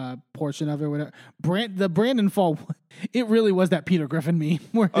wall portion of it or whatever. The Brandon fall, it really was that Peter Griffin meme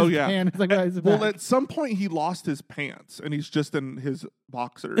where his hand is like at some point he lost his pants and he's just in his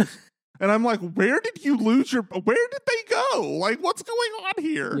boxers. And I'm like, where did they go? Like, what's going on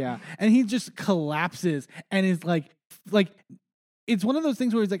here? Yeah. And he just collapses and is like it's one of those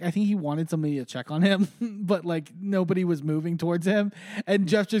things where he's like, I think he wanted somebody to check on him, but like nobody was moving towards him. And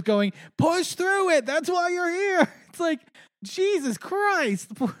Jeff's just going, push through it. That's why you're here. It's like, Jesus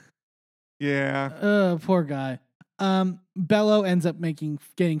Christ. Yeah. Poor guy. Bello ends up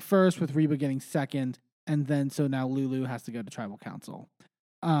getting first with Reba getting second. And then, so now Lulu has to go to tribal council.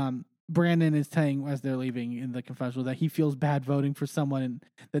 Brandon is saying as they're leaving in the confessional that he feels bad voting for someone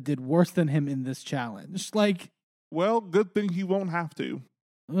that did worse than him in this challenge. Like, well, good thing he won't have to.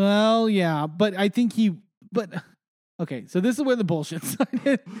 Well, yeah, but I think okay, so this is where the bullshit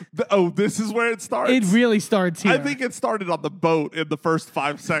started. This is where it starts? It really starts here. I think it started on the boat in the first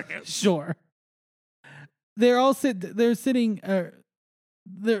 5 seconds. Sure. They're sitting, oh,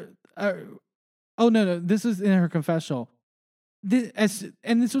 no, this was in her confessional.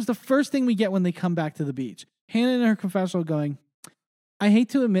 And this was the first thing we get when they come back to the beach. Hannah in her confessional going, I hate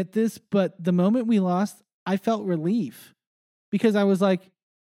to admit this, but the moment we lost, I felt relief because I was like,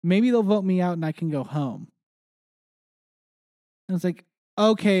 maybe they'll vote me out and I can go home. I was like,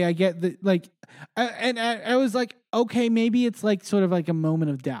 okay, I get the, like, I was like, okay, maybe it's like sort of like a moment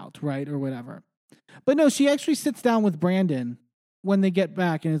of doubt, right? Or whatever. But no, she actually sits down with Brandon when they get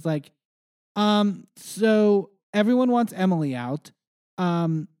back and is like, so everyone wants Emily out.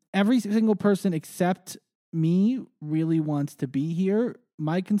 Every single person except me really wants to be here.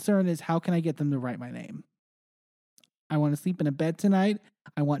 My concern is how can I get them to write my name? I want to sleep in a bed tonight.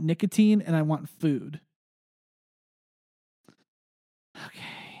 I want nicotine and I want food.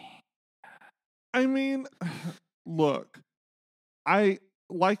 Okay. I mean, look,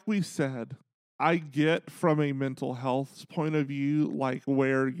 like we said, I get from a mental health point of view, like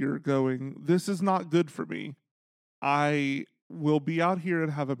where you're going, this is not good for me. I will be out here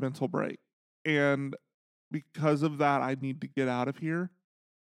and have a mental break. And because of that, I need to get out of here.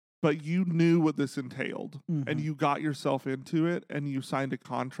 But you knew what this entailed, and you got yourself into it, and you signed a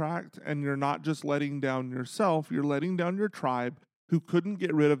contract, and you're not just letting down yourself, you're letting down your tribe, who couldn't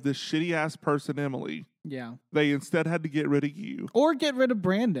get rid of this shitty-ass person, Emily. Yeah. They instead had to get rid of you. Or get rid of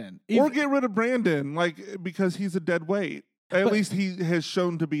Brandon. Because he's a dead weight. At least he has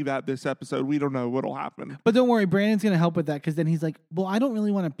shown to be that this episode. We don't know what'll happen. But don't worry, Brandon's going to help with that, because then he's like, well, I don't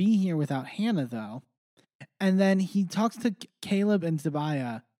really want to be here without Hannah, though. And then he talks to Caleb and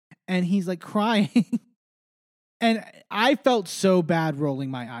Zabaya, and he's like crying. And I felt so bad rolling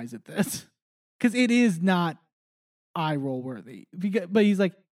my eyes at this because it is not eye roll worthy. But he's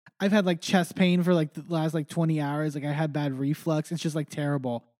like, I've had like chest pain for like the last like 20 hours. Like I had bad reflux. It's just like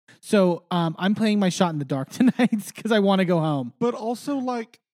terrible. So I'm playing my shot in the dark tonight because I want to go home. But also,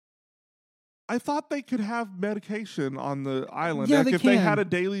 like, I thought they could have medication on the island. Yeah, like they if they can. had a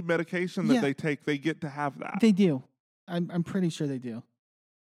daily medication that Yeah. they take, they get to have that. They do. I'm pretty sure they do.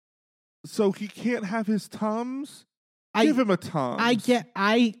 So he can't have his Tums? I- Give him a Tums.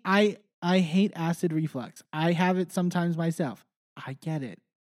 I hate acid reflux. I have it sometimes myself. I get it.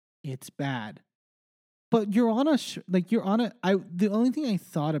 It's bad. But you're on a the only thing I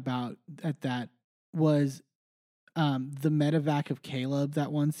thought about at that was the medevac of Caleb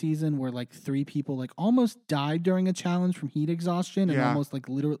that one season where like 3 people like almost died during a challenge from heat exhaustion and Yeah. almost like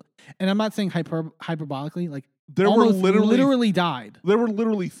literally, and I'm not saying hyperbolically, like There were almost literally died. There were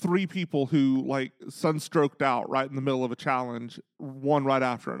literally 3 people who like sunstroked out right in the middle of a challenge, one right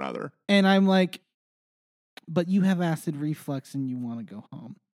after another. And I'm like, but you have acid reflux and you want to go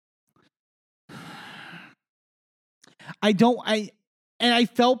home. I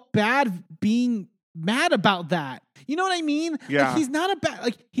felt bad being mad about that. You know what I mean? Yeah. Like he's not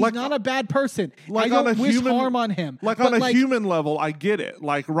a bad person. Like I don't on a wish human- harm on him. Like But, on a human level, I get it.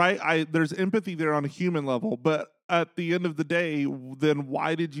 Like, right, there's empathy there on a human level, but at the end of the day, then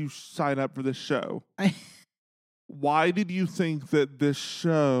why did you sign up for this show? Why did you think that this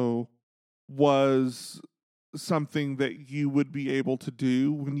show was something that you would be able to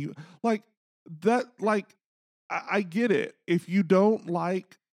do when you like that? Like, I get it. If you don't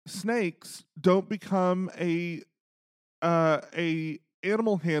like snakes, don't become a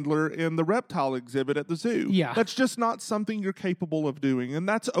animal handler in the reptile exhibit at the zoo. Yeah. That's just not something you're capable of doing, and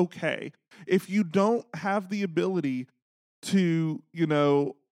that's okay. If you don't have the ability to,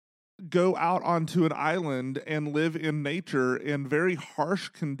 go out onto an island and live in nature in very harsh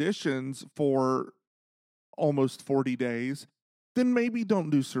conditions for almost 40 days, then maybe don't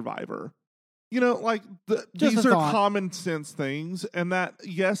do Survivor. Like Just these a are thought. common sense things, and that,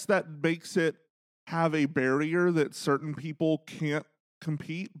 yes, that makes it have a barrier that certain people can't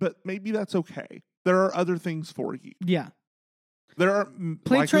compete, but maybe that's okay. There are other things for you. Yeah. There are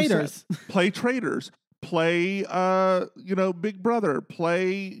Play like we said, traders. play traders, play Big Brother,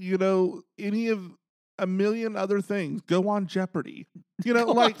 play any of a million other things. Go on Jeopardy.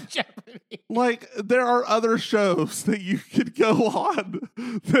 Like there are other shows that you could go on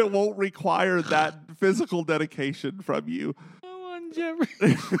that won't require that physical dedication from you. Go on,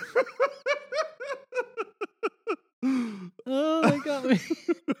 Jeopardy. Oh my god.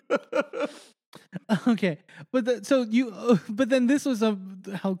 Okay, but then this was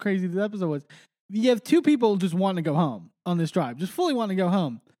how crazy this episode was. You have 2 people just wanting to go home on this drive, just fully want to go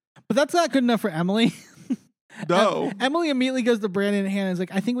home, but that's not good enough for Emily. No. Emily immediately goes to Brandon and Hannah and is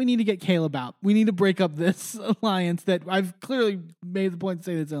like, I think we need to get Caleb out. We need to break up this alliance that I've clearly made the point to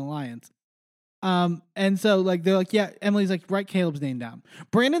say that it's an alliance. And so like they're like, yeah, Emily's like, write Caleb's name down.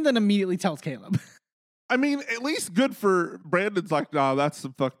 Brandon then immediately tells Caleb. I mean, at least good for Brandon's like, nah, that's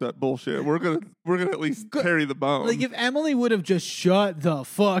some fucked up bullshit. We're gonna at least carry the bone. Like if Emily would have just shut the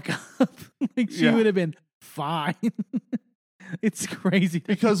fuck up, like she Yeah. would have been fine. It's crazy.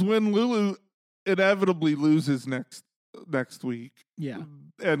 Because when Lulu inevitably loses next week, Yeah.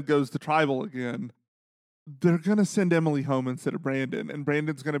 and goes to tribal again, they're gonna send Emily home instead of Brandon, and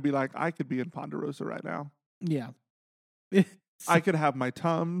Brandon's gonna be like, I could be in Ponderosa right now. Yeah. I could have my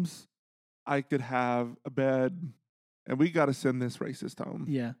Tums, I could have a bed, and we got to send this racist home.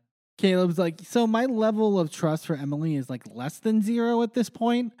 Yeah. Caleb's like, so my level of trust for Emily is like less than 0 at this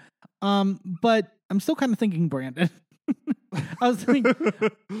point. But I'm still kind of thinking Brandon. I was thinking,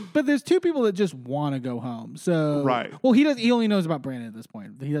 but there's 2 people that just want to go home. So Right. Well, he only knows about Brandon at this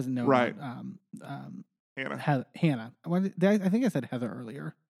point. He doesn't know Right. about Hannah. Hannah. I think I said Heather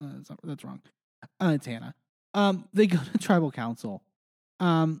earlier. That's wrong. It's Hannah. They go to tribal council.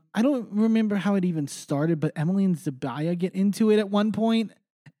 I don't remember how it even started, but Emily and Zabaya get into it at one point,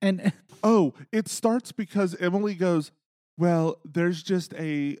 and Oh, it starts because Emily goes, well, there's just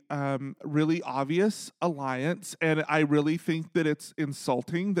a really obvious alliance, and I really think that it's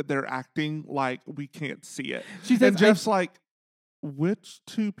insulting that they're acting like we can't see it. she says, And Jeff's like, which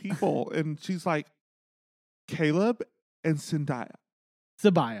 2 people? And she's like, Caleb and Zendaya.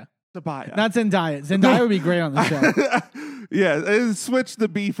 Zabaya, Zabaya. not Zendaya. Zendaya would be great on the show. Yeah, switch the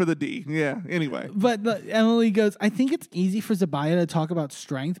B for the D. Yeah, anyway. But Emily goes, I think it's easy for Zabaya to talk about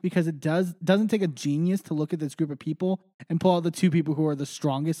strength because it doesn't take a genius to look at this group of people and pull out the 2 people who are the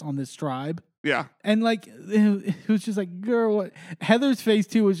strongest on this tribe. Yeah. And like, it was just like, girl, what? Heather's face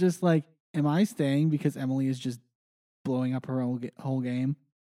too was just like, am I staying because Emily is just blowing up her whole game.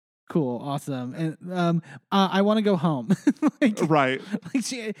 Cool, awesome, and I want to go home. Right. Like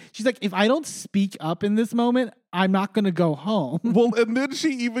she's like, if I don't speak up in this moment, I'm not going to go home. Well, and then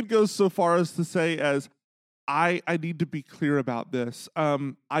she even goes so far as to say, as I need to be clear about this.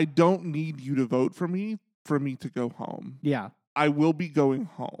 I don't need you to vote for me to go home. Yeah, I will be going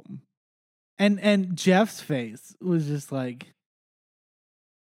home. and Jeff's face was just like,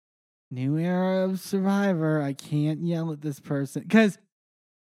 new era of Survivor. I can't yell at this person because.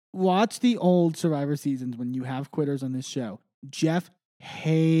 Watch the old Survivor seasons when you have quitters on this show. Jeff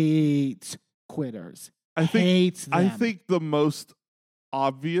hates quitters. Hates them. I think the most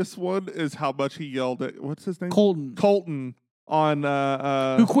obvious one is how much he yelled at what's his name? Colton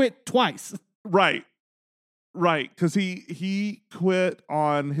on who quit twice. Right. Because he quit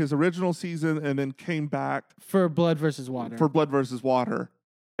on his original season and then came back for Blood versus Water.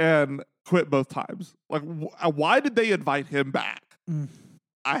 And quit both times. Like, why did they invite him back?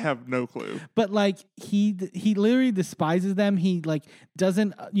 I have no clue. But like he literally despises them. He like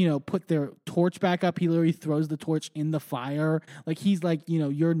doesn't put their torch back up. He literally throws the torch in the fire. Like he's like,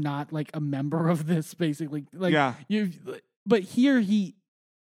 you're not like a member of this basically. Like but here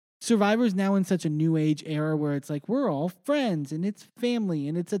Survivor's now in such a new age era where it's like we're all friends and it's family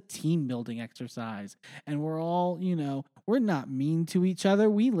and it's a team building exercise and we're all, we're not mean to each other.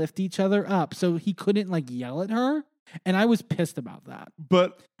 We lift each other up. So he couldn't like yell at her. And I was pissed about that.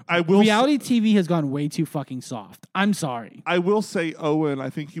 But I will reality TV has gone way too fucking soft. I'm sorry. I will say Owen, I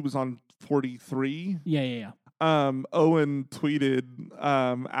think he was on 43. Yeah. Owen tweeted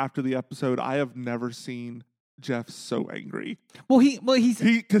after the episode, I have never seen Jeff so angry. He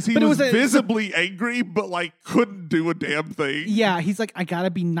was visibly angry, but like couldn't do a damn thing. Yeah, he's like, I gotta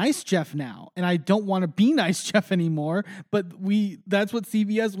be nice Jeff now, and I don't want to be nice Jeff anymore. But that's what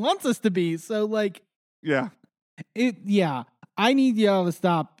CBS wants us to be. So like, yeah. I need y'all to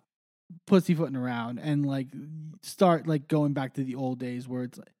stop pussyfooting around and like start like going back to the old days where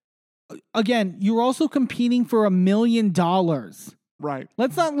it's like, again, you're also competing for $1 million. Right.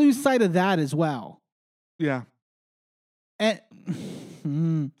 Let's not lose sight of that as well. Yeah. And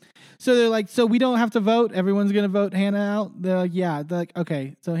so they're like, so we don't have to vote. Everyone's going to vote Hannah out. They're like, yeah. They're like,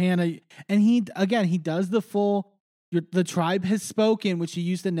 okay. So Hannah, and he does the full, the tribe has spoken, which he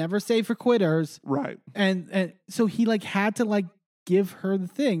used to never say for quitters. Right. And so he like had to like give her the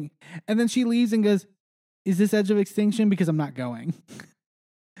thing. And then she leaves and goes, is this Edge of Extinction? Because I'm not going.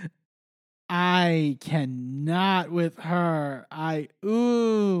 I cannot with her.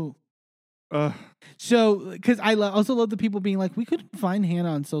 So, because I also love the people being like, we couldn't find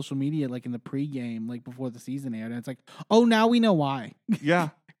Hannah on social media, like in the pregame, like before the season aired. And it's like, oh, now we know why. Yeah.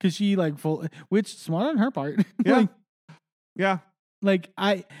 Because she like which smart on her part. Yeah. Yeah. Like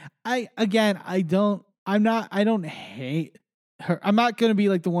I don't hate her. I'm not going to be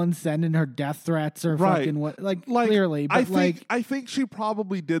like the one sending her death threats or fucking what, like clearly. But I think she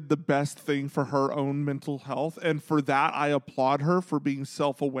probably did the best thing for her own mental health. And for that, I applaud her for being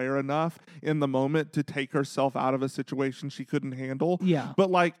self-aware enough in the moment to take herself out of a situation she couldn't handle. Yeah.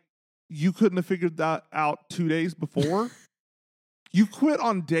 But like, you couldn't have figured that out 2 days before. You quit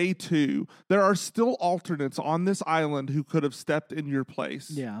on day 2. There are still alternates on this island who could have stepped in your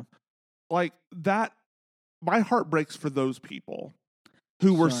place. Yeah. Like that, my heart breaks for those people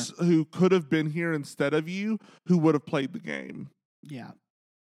who could have been here instead of you, who would have played the game. Yeah.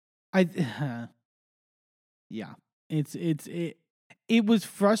 Yeah. It was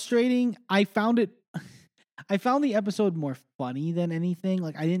frustrating. I found the episode more funny than anything.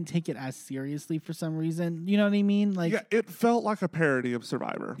 Like I didn't take it as seriously for some reason. You know what I mean? Like it felt like a parody of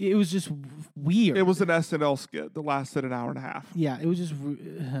Survivor. It was just weird. It was an SNL skit that lasted an hour and a half. Yeah, it was just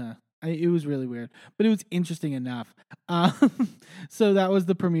it was really weird, but it was interesting enough. So that was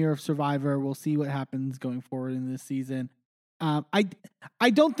the premiere of Survivor. We'll see what happens going forward in this season. I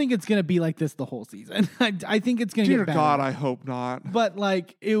don't think it's gonna be like this the whole season. I think it's gonna get better. Dear God, I hope not. But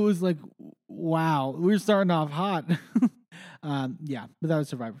like, it was like, wow, we're starting off hot. Yeah, but that was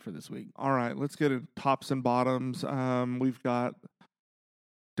Survivor for this week. All right, let's get into tops and bottoms. We've got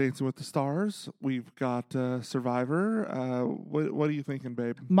Dancing with the Stars. We've got Survivor. What are you thinking,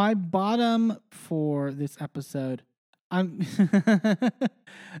 babe? My bottom for this episode,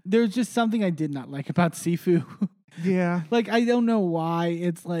 there's just something I did not like about Sifu. Yeah. Like, I don't know why.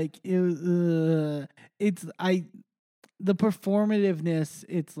 It's like, the performativeness,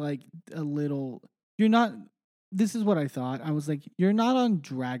 it's like a little, this is what I thought. I was like, you're not on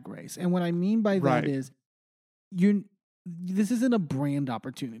Drag Race. And what I mean by that is, this isn't a brand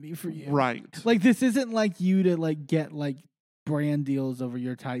opportunity for you. Right. Like, this isn't like you to like get like brand deals over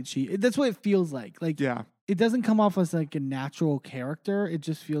your tight sheet. That's what it feels like. Like, yeah. it doesn't come off as like a natural character. It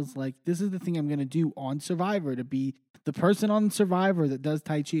just feels like this is the thing I'm going to do on Survivor, to be the person on Survivor that does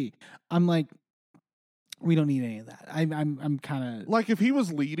Tai Chi. I'm like, we don't need any of that. I'm kind of like, if he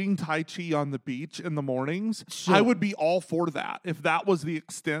was leading Tai Chi on the beach in the mornings, Sure. I would be all for that. If that was the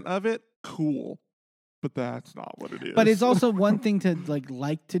extent of it, cool. But that's not what it is. But it's also one thing to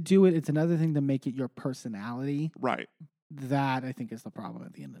like to do it. It's another thing to make it your personality. right. That I think is the problem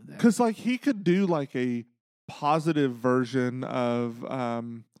at the end of the day. Because like he could do like a positive version of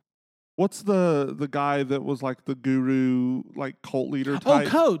what's the guy that was like the guru, like cult leader type?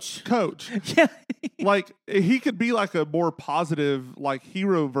 Coach. Yeah. Like he could be like a more positive, like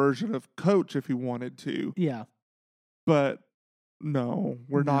hero version of Coach if he wanted to. Yeah. But no,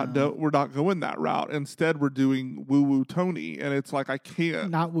 we're not going that route. Instead, we're doing Woo Woo Tony, and it's like I can't.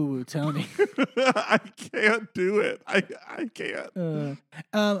 Not Woo Woo Tony. I can't do it. I can't.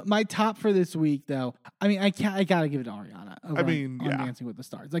 My top for this week, though, I mean, I gotta give it to Ariana. On yeah. Dancing with the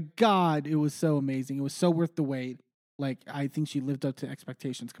Stars. Like, God, it was so amazing. It was so worth the wait. Like, I think she lived up to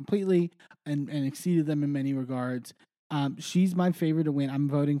expectations completely and exceeded them in many regards. She's my favorite to win. I'm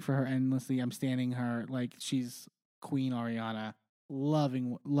voting for her endlessly. I'm standing her. Like, she's Queen Ariana.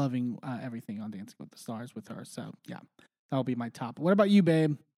 Loving everything on Dancing with the Stars with her. So yeah, that'll be my top. What about you,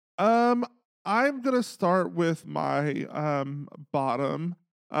 babe? I'm gonna start with my bottom.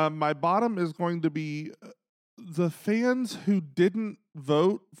 My bottom is going to be the fans who didn't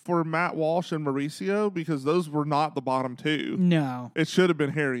vote for Matt Walsh and Mauricio, because those were not the bottom two. No, It should have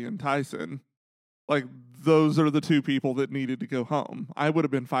been Harry and Tyson. Like, those are the two people that needed to go home. I would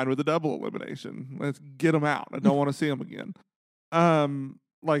have been fine with a double elimination. Let's get them out. I don't want to see them again.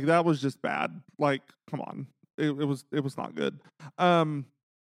 Like, that was just bad. Like, come on. It was not good. Other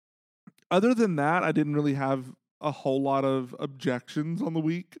than that, I didn't really have a whole lot of objections on the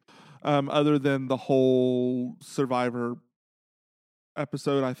week. Other than the whole Survivor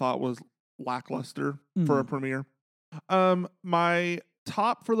episode, I thought was lackluster for a premiere. My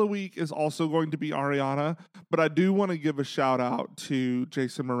top for the week is also going to be Ariana, but I do want to give a shout out to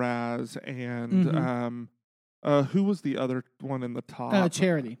Jason Mraz and who was the other one in the top?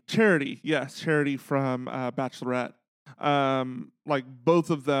 Charity. Yes, Charity from Bachelorette. Like, both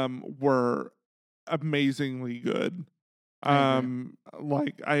of them were amazingly good.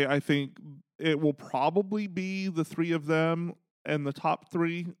 I think it will probably be the three of them and the top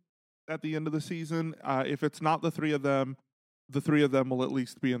three at the end of the season. If it's not the three of them will at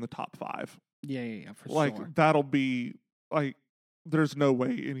least be in the top 5. Yeah, for like, sure. That'll be like, there's no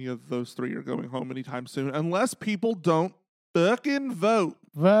way any of those three are going home anytime soon, unless people don't fucking vote.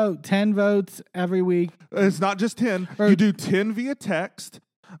 Vote 10 votes every week. It's not just 10. You do 10 via text,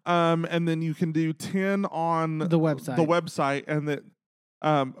 and then you can do 10 on The website. And that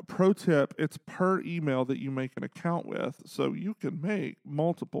pro tip: it's per email that you make an account with, so you can make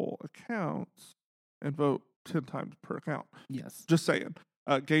multiple accounts and vote 10 times per account. Yes. Just saying.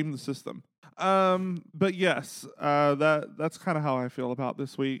 Game the system. But yes, that's kind of how I feel about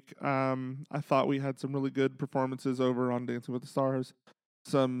this week. I thought we had some really good performances over on Dancing with the Stars,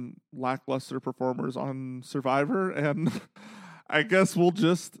 some lackluster performers on Survivor, and I guess we'll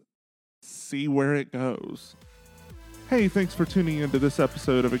just see where it goes. Hey, thanks for tuning into this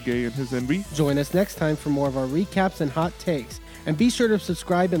episode of A Gay and His Envy. Join us next time for more of our recaps and hot takes. And be sure to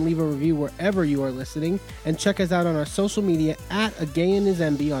subscribe and leave a review wherever you are listening. And check us out on our social media at A Gay and His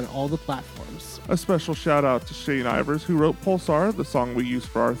Envy on all the platforms. A special shout out to Shane Ivers, who wrote Pulsar, the song we use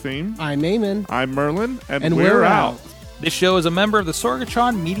for our theme. I'm Eamon. I'm Merlin, and we're out. This show is a member of the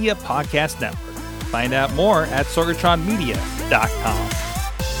Sorgatron Media Podcast Network. Find out more at sorgatronmedia.com.